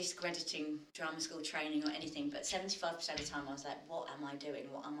that I'm discrediting drama school training or anything. But 75% of the time, I was like, what am I doing?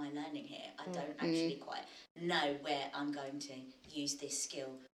 What am I learning here? I don't actually quite know where I'm going to use this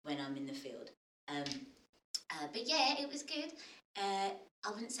skill when I'm in the field. But yeah, it was good. I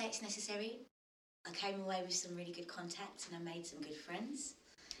wouldn't say it's necessary. I came away with some really good contacts and I made some good friends.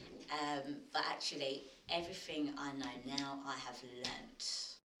 But actually, everything I know now, I have learnt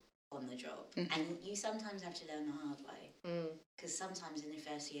on the job. And you sometimes have to learn the hard way. Because sometimes in the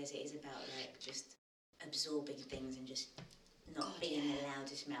first years, it is about like just absorbing things and just not being the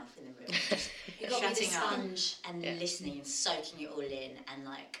loudest mouth in the room. Just You've got to be the shutting up sponge. and listening and soaking it all in and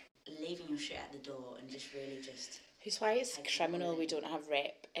like leaving your shit at the door and just really just... Who's why it's criminal we don't have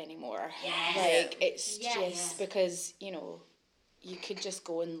rep anymore. Yes. Like, it's Yes. just because, you know, you could just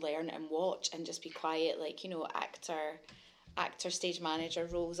go and learn and watch and just be quiet. Like, you know, actor stage manager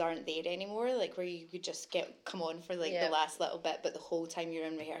roles aren't there anymore, like where you could just come on for like the last little bit, but the whole time you're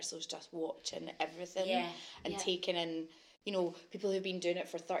in rehearsals just watching everything and taking in, you know, people who've been doing it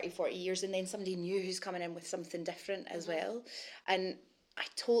for 30-40 years and then somebody new who's coming in with something different as well. And I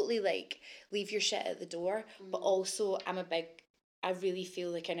totally like leave your shit at the door, but also I really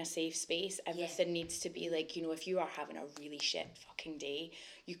feel like in a safe space, everything needs to be like, you know, if you are having a really shit fucking day,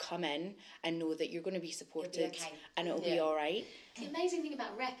 you come in and know that you're going to be supported and it'll be all right. The amazing thing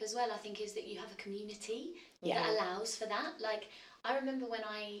about rep as well, I think, is that you have a community that allows for that. Like, I remember when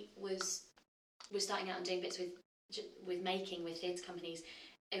I was starting out and doing bits with making with theatre companies,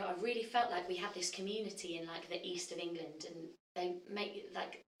 I really felt like we had this community in like the east of England, and they make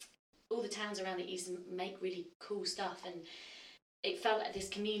like all the towns around the east make really cool stuff, and it felt like this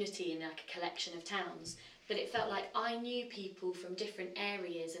community in like a collection of towns. But it felt like I knew people from different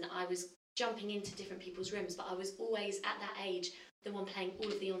areas and I was jumping into different people's rooms, but I was always at that age the one playing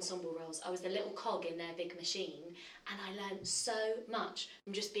all of the ensemble roles. I was the little cog in their big machine, and I learned so much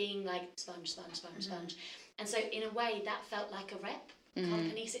from just being like sponge. And so in a way that felt like a rep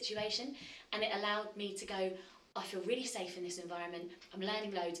company situation, and it allowed me to go, I feel really safe in this environment, I'm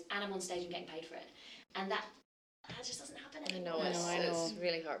learning loads and I'm on stage and getting paid for it. And that just doesn't happen anymore. I know, it's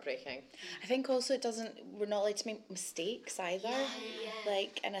really heartbreaking. I think also we're not allowed to make mistakes either.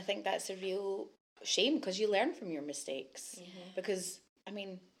 Like, and I think that's a real shame because you learn from your mistakes. Because, I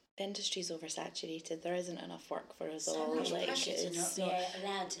mean, the industry's oversaturated. There isn't enough work for us all. Much Like, pressure to it's not be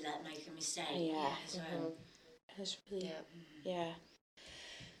allowed to like make a mistake. As well. It's really,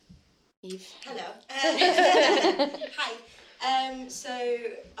 Eve. Hello. Hi. So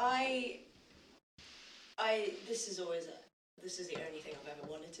this is the only thing I've ever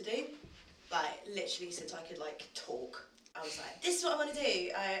wanted to do. Like, literally since I could like talk, I was like, this is what I want to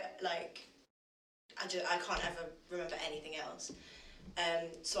do. I can't ever remember anything else.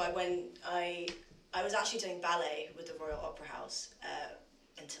 So I was actually doing ballet with the Royal Opera House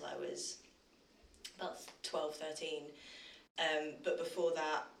until I was about 12, 13. But before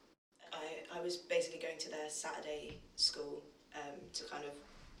that, I was basically going to their Saturday school to kind of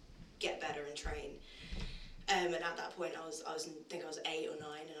get better and train. And at that point, I think I was 8 or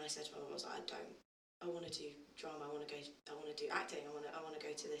 9, and I said to my mum, I was like, I want to do drama. I want to do acting. I want to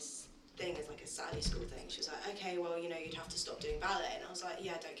go to this thing as like a Saturday school thing. She was like, okay, well, you know, you'd have to stop doing ballet. And I was like,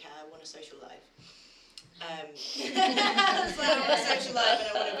 yeah, I don't care. I want a social life. I was like, I want a social life, and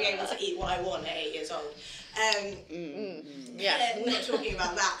I want to be able to eat what I want at 8 years old. We're not talking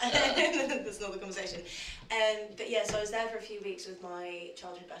about that. That's not the conversation. But yeah, so I was there for a few weeks with my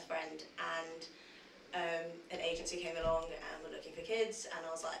childhood best friend, and an agency came along and were looking for kids, and I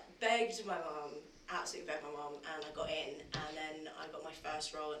was like, begged my mum, absolutely begged my mum, and I got in, and then I got my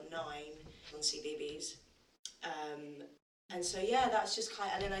first role at 9 on CBeebies. And so yeah, that's just kind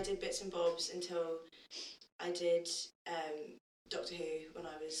of, and then I did bits and bobs until I did Doctor Who when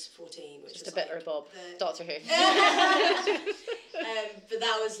I was 14, which Just was a bit like of Bob. Doctor Who. But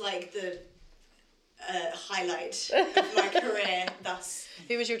that was like the highlight of my career thus.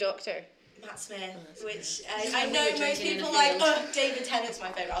 Who was your doctor? Matt Smith, that's which That's I what know we were most drinking in people the like, field. oh, David Tennant's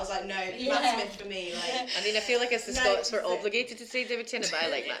my favourite. I was like, no, Yeah. Matt Smith for me. Like, I mean, I feel like as the No, Scots we're but- obligated to say David Tennant, but I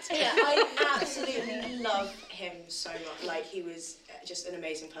like Matt Smith. yeah, I absolutely love him so much. Like, he was just an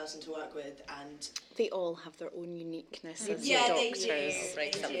amazing person to work with, and They all have their own uniqueness as yeah, the they doctors. do.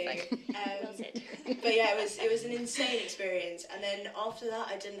 Right, they something. do. Well said. But yeah, it was an insane experience. And then after that,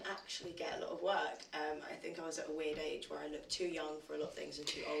 I didn't actually get a lot of work. I think I was at a weird age where I looked too young for a lot of things and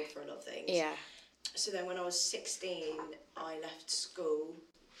too old for a lot of things. Yeah. So then when I was 16, I left school.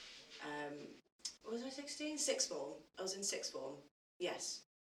 Was I 16? Sixth form. I was in sixth form. Yes.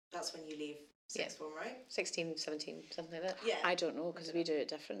 That's when you leave sixth form, right? 16, 17, something like that. Yeah. I don't know because we do it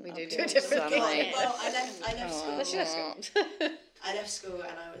different. We up do here, it differently. So I'm like, Well, I left school. Let's just go. I left school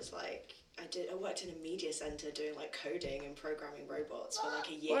and I was like, I worked in a media centre doing like coding and programming robots for like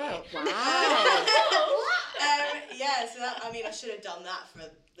a year. Wow. wow. Yeah, so that, I mean, I should have done that for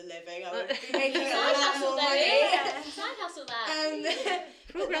the living. I would be making a Side lot hustle more there, money. yeah. Side hustle that.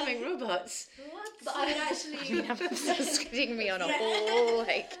 Programming robots. But I had actually, This is getting me on a Yeah. whole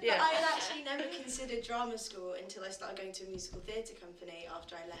like but I had actually never considered drama school until I started going to a musical theatre company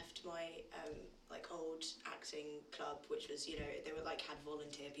after I left my like old acting club, which was, you know, they were like had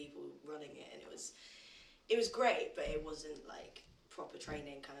volunteer people running it, and it was great, but it wasn't like proper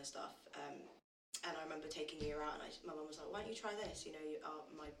training kind of stuff. And I remember taking a year out, and my mum was like, "Why don't you try this? You know,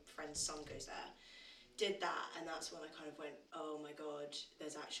 my friend's son goes there." Did that, and that's when I kind of went, "Oh my god,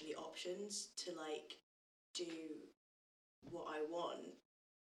 there's actually options to like do what I want."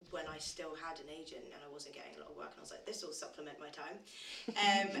 When I still had an agent and I wasn't getting a lot of work, and I was like, "This will supplement my time."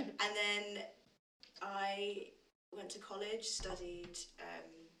 And then I went to college, studied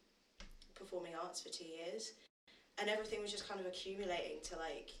performing arts for 2 years, and everything was just kind of accumulating to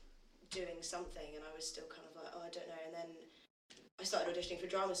like doing something, and I was still kind of like, oh, I don't know. And then I started auditioning for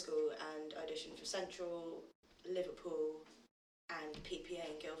drama school and auditioned for Central, Liverpool, and PPA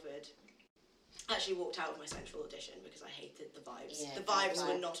in Guildford. I actually walked out of my Central audition because I hated the vibes. Yeah, the vibes that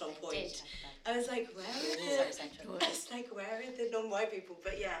were vibe. not on Did point. have I was like, where are So the central. it's like, where are the non-white people?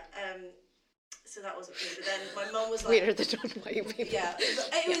 But yeah, so that wasn't me. But then my mum was Where like, are the non-white people? yeah, but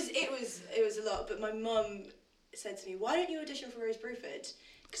it was a lot. But my mum said to me, why don't you audition for Rose Bruford?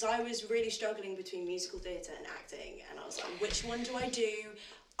 Because I was really struggling between musical theatre and acting, and I was like, which one do I do?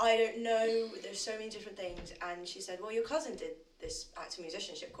 I don't know. There's so many different things. And she said, well, your cousin did this acting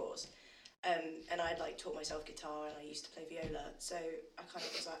musicianship course. And I'd like taught myself guitar, and I used to play viola, so I kind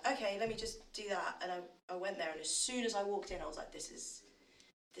of was like, okay, let me just do that. And I went there, and as soon as I walked in, I was like, this is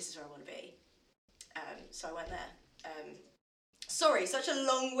where I want to be. So I went there. Sorry, such a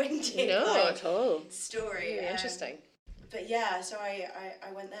long-winded No, like, at all. story. Really interesting. But yeah, so I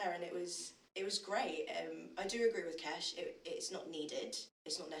went there, and it was great. I do agree with Kesh. It's not needed.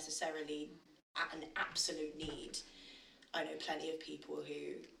 It's not necessarily an absolute need. I know plenty of people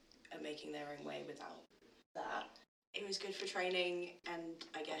who are making their own way without that. It was good for training and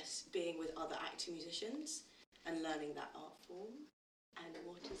I guess being with other acting musicians and learning that art form and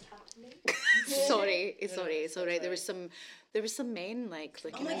what is happening. Sorry, it's No, alright. It's that's alright. There right. was some men like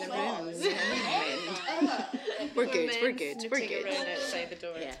looking my in the God. rooms. Ah. We're good. We're good. We're Sniffing good. around outside the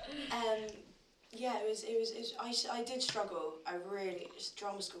door. Yeah. Yeah, I did struggle.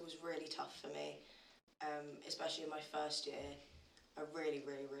 Drama school was really tough for me, especially in my first year. I really,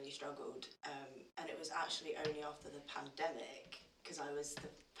 really, really struggled. And it was actually only after the pandemic, because I was the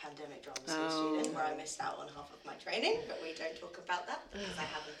pandemic drama school student, where I missed out on half of my training, but we don't talk about that because I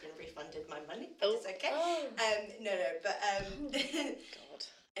haven't been refunded my money, but it's okay. But God.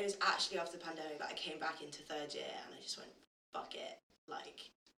 it was actually after the pandemic that I came back into third year, and I just went, fuck it, like,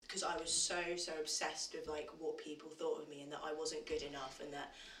 because I was so obsessed with like what people thought of me, and that I wasn't good enough, and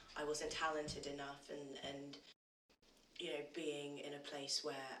that I wasn't talented enough, and you know, being in a place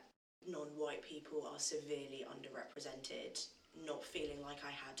where non-white people are severely underrepresented, not feeling like I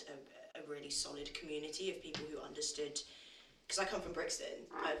had a really solid community of people who understood. Because I come from Brixton.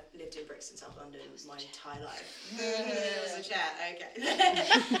 I've lived in Brixton, South London, my entire life. There was a chair,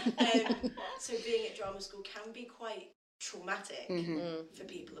 okay. So being at drama school can be quite traumatic for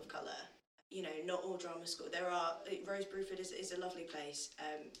people of colour. You know, not all drama school. Rose Bruford is a lovely place,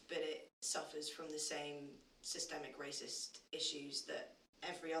 but it suffers from the same systemic racist issues that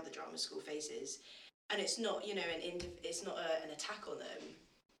every other drama school faces. And it's not, you know, it's not an attack on them.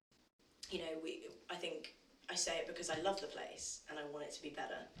 You know, I think I say it because I love the place and I want it to be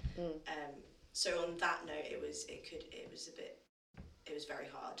better. So on that note, it was very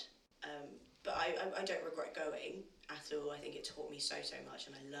hard. But I don't regret going at all. I think it taught me so much,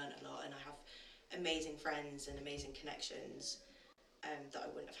 and I learned a lot, and I have amazing friends and amazing connections. that I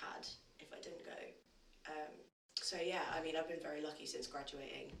wouldn't have had if I didn't go. So yeah, I mean, I've been very lucky since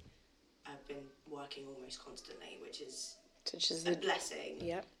graduating. I've been working almost constantly, which is a blessing.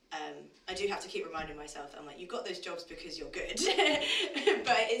 Yep. I do have to keep reminding myself that I'm like, you got those jobs because you're good.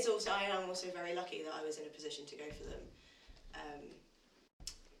 But it's also, I am also very lucky that I was in a position to go for them.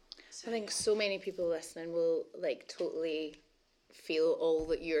 I think so many people listening will like totally feel all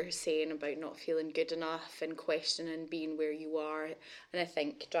that you're saying about not feeling good enough and questioning being where you are. And I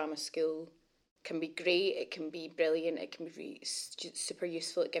think drama school can be great, it can be brilliant, it can be really super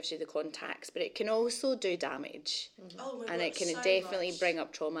useful, it gives you the contacts, but it can also do damage. Oh my God, And it can so definitely much. bring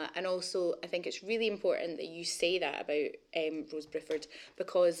up trauma. And also I think it's really important that you say that about Rose Bruford,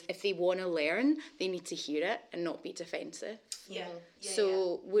 because if they want to learn, they need to hear it and not be defensive. Yeah.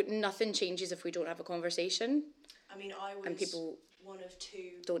 So nothing changes if we don't have a conversation I mean, I was and people one of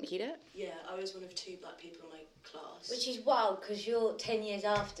two. don't hear it. Yeah, I was one of two black people in my class. Which is wild because you're 10 years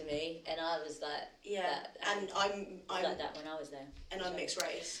after me, and I was like that. And I'm like that when I was there. and I'm mixed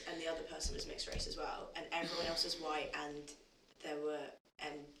race, and the other person was mixed race as well, and everyone else was white, and there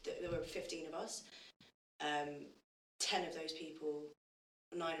were 15 of us. 10 of those people,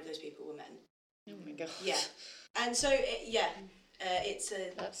 9 of those people were men. Oh my God. Yeah, and so it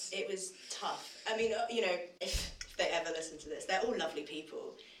was tough. I mean, if they ever listen to this, they're all lovely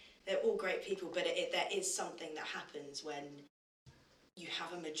people. They're all great people, but there is something that happens when you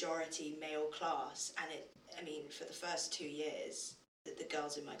have a majority male class, and for the first 2 years, the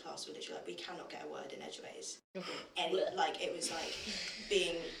girls in my class were literally like, we cannot get a word in edgeways. And it was like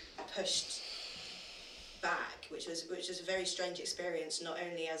being pushed back, which was a very strange experience, not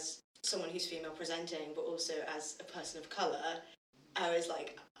only as someone who's female presenting, but also as a person of colour. I was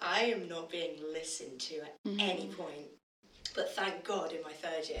like, I am not being listened to at any point. But thank God in my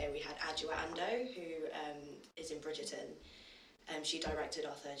third year we had Adjoa Ando, who is in Bridgerton. She directed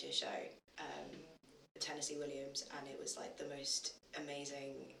our third year show, Tennessee Williams, and it was like the most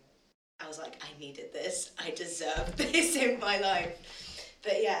amazing. I was like, I needed this. I deserve this in my life.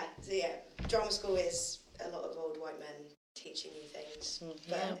 But drama school is a lot of old white men teaching you things.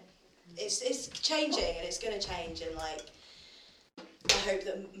 But it's changing, and it's going to change, and like I hope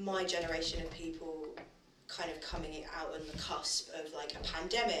that my generation of people kind of coming out on the cusp of like a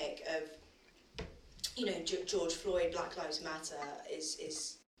pandemic of George Floyd, Black Lives Matter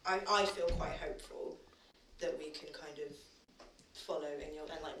is I feel quite hopeful that we can kind of follow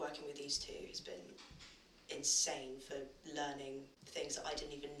and like working with these two has been insane for learning things that I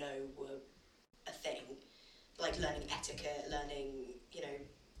didn't even know were a thing, like learning etiquette, learning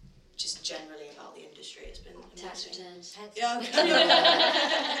just generally about the industry. It's been amazing. Tax returns. Yeah.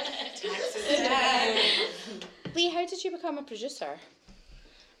 Tax returns. Lee, how did you become a producer?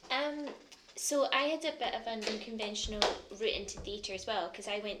 So I had a bit of an unconventional route into theatre as well, because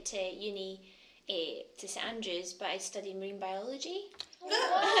I went to uni to St Andrews, but I studied marine biology.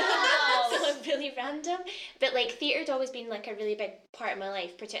 Wow. So really random, but like theatre had always been like a really big part of my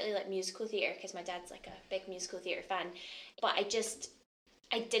life, particularly like musical theatre, because my dad's like a big musical theatre fan. But I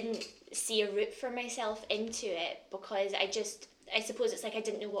didn't see a route for myself into it, because I suppose it's like I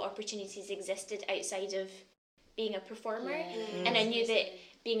didn't know what opportunities existed outside of being a performer. And I knew that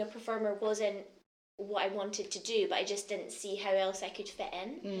being a performer wasn't what I wanted to do, but I just didn't see how else I could fit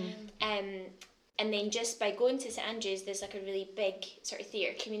in. And then just by going to St Andrews, there's like a really big sort of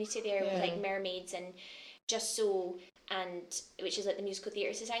theatre community there with like Mermaids and Just So, and which is like the Musical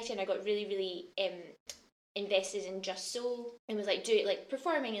Theatre Society, and I got really, really invested in Just So and was like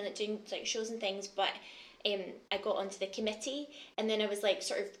performing and like doing like shows and things. But I got onto the committee, and then I was like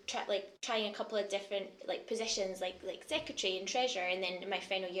sort of trying a couple of different like positions, like secretary and treasurer, and then in my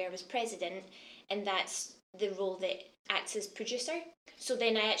final year I was president, and that's the role that acts as producer. So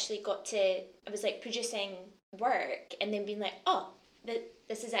then I was like producing work, and then being like,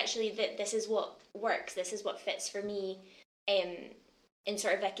 this is what works, this is what fits for me, and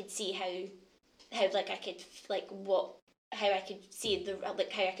sort of I could see how like I could like how I could see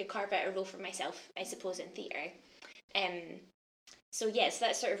how I could carve out a role for myself, I suppose, in theatre. So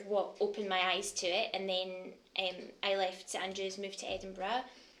that's sort of what opened my eyes to it. And then I left St Andrews, moved to Edinburgh.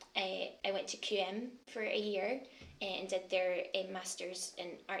 I went to QM for a year and did their Masters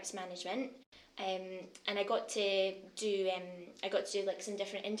in Arts Management. And I got to do like some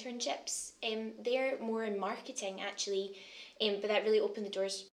different internships there, more in marketing actually. But that really opened the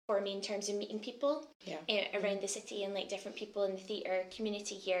doors for me in terms of meeting people around the city and like different people in the theatre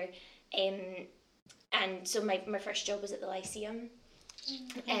community here. And so my first job was at the Lyceum.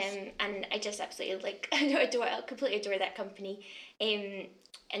 And I just absolutely I completely adore that company.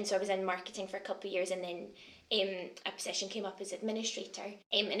 And so I was in marketing for a couple of years, and then a position came up as administrator,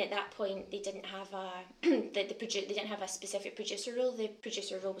 and at that point they didn't have a they didn't have a specific producer role. The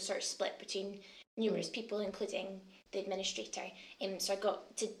producer role was sort of split between numerous people, including the administrator. So I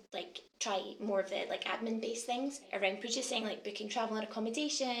got to like try more of the like admin based things around producing, like booking travel and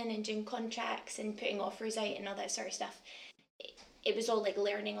accommodation and doing contracts and putting offers out and all that sort of stuff. It was all like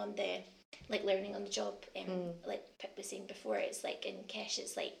learning on the job. Like Pip was saying before, it's like in Kesh,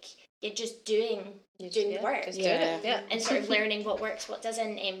 it's like you're just doing the work. Just doing it. Yeah. And sort of learning what works, what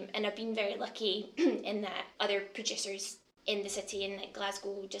doesn't. And I've been very lucky in that other producers in the city in like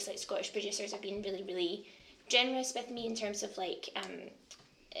Glasgow, just like Scottish producers, have been really, really generous with me in terms of like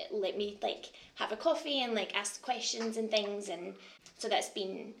let me like have a coffee and like ask questions and things, and so that's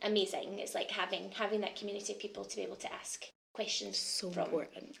been amazing. It's like having that community of people to be able to ask questions. So from.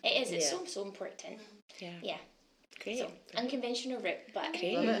 important. It is. It's so important. Yeah. Great. So unconventional route, but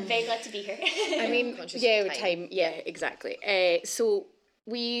Great. very glad to be here. I mean, Conscious yeah, of with time. time. Yeah, exactly. So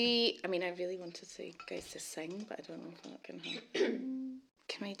I really wanted you guys to sing, but I don't know if that can happen.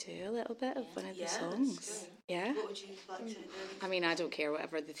 Can we do a little bit of one of the songs? Yeah? What would you like to do? I mean, I don't care,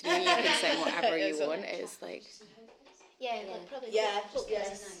 whatever the three of you can sing, whatever you want. It's like, Probably. Yeah, Hope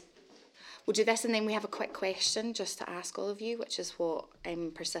yes. we'll do this and then we have a quick question just to ask all of you, which is what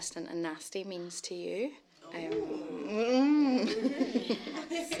persistent and nasty means to you. And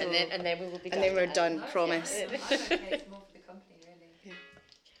then we will be done. And then we're done, promise. I'm okay, it's more for the company, really.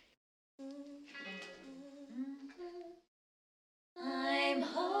 I'm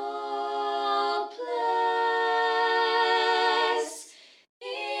hopeless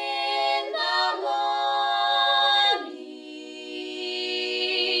in the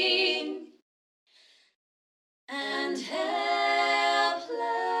morning and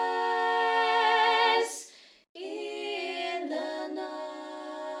helpless in the night.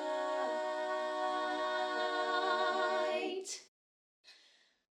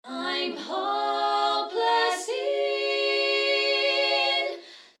 I'm hopeless in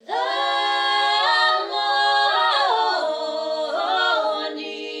the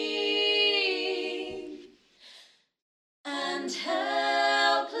morning and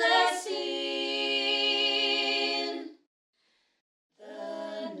helpless in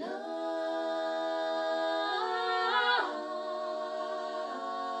the night.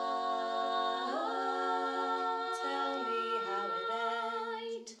 Tell me how it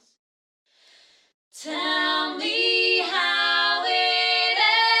ends. Tell me how it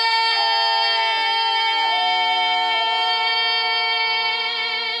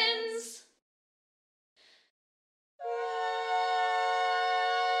ends.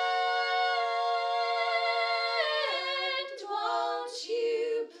 And won't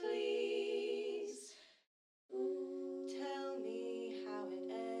you please Tell me how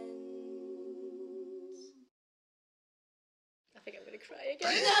it ends. I think I'm going to cry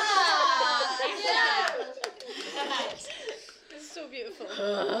again. It's so beautiful.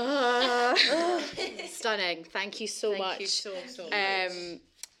 Stunning. Thank you so much. Thank you so much.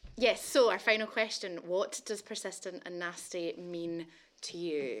 Yes, so our final question. What does persistent and nasty mean to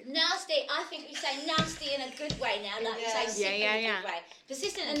you? Nasty, I think we say nasty in a good way now, like we say sick in a good way.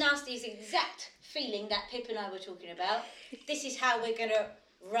 Persistent and nasty is the exact feeling that Pip and I were talking about. This is how we're going to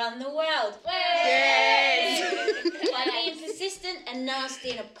run the world. Yes! By being persistent and nasty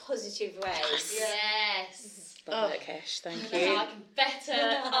in a positive way. Yes. Love it, Kesh. Thank So you. I can better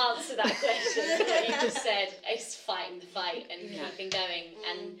answer that question than what you just said. It's fighting the fight and keeping going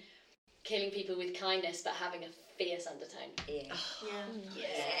and killing people with kindness, but having a fierce undertone. Yeah.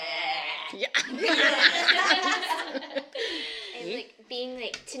 Yeah. And like being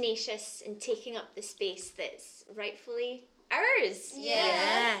like tenacious and taking up the space that's rightfully ours.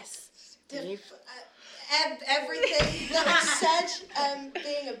 Yes. Dave. Everything that I said,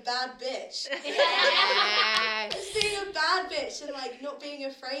 being a bad bitch. Yes. Just being a bad bitch and like not being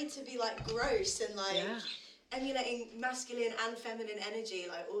afraid to be like gross and like Yeah. emulating masculine and feminine energy,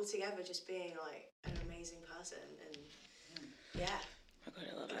 like all together, just being like an amazing person and yeah, Oh God,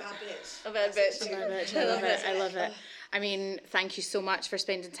 I love a it. bad bitch. A bad bitch. I love it. I love it. I love it. I mean, thank you so much for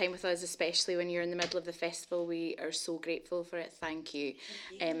spending time with us, especially when you're in the middle of the festival. We are so grateful for it. Thank you.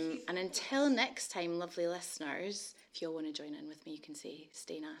 And until next time, lovely listeners, if you all want to join in with me, you can say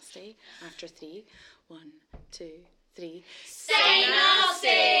 "Stay nasty" after 3. 1, 2, 3. Stay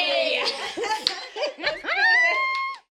nasty!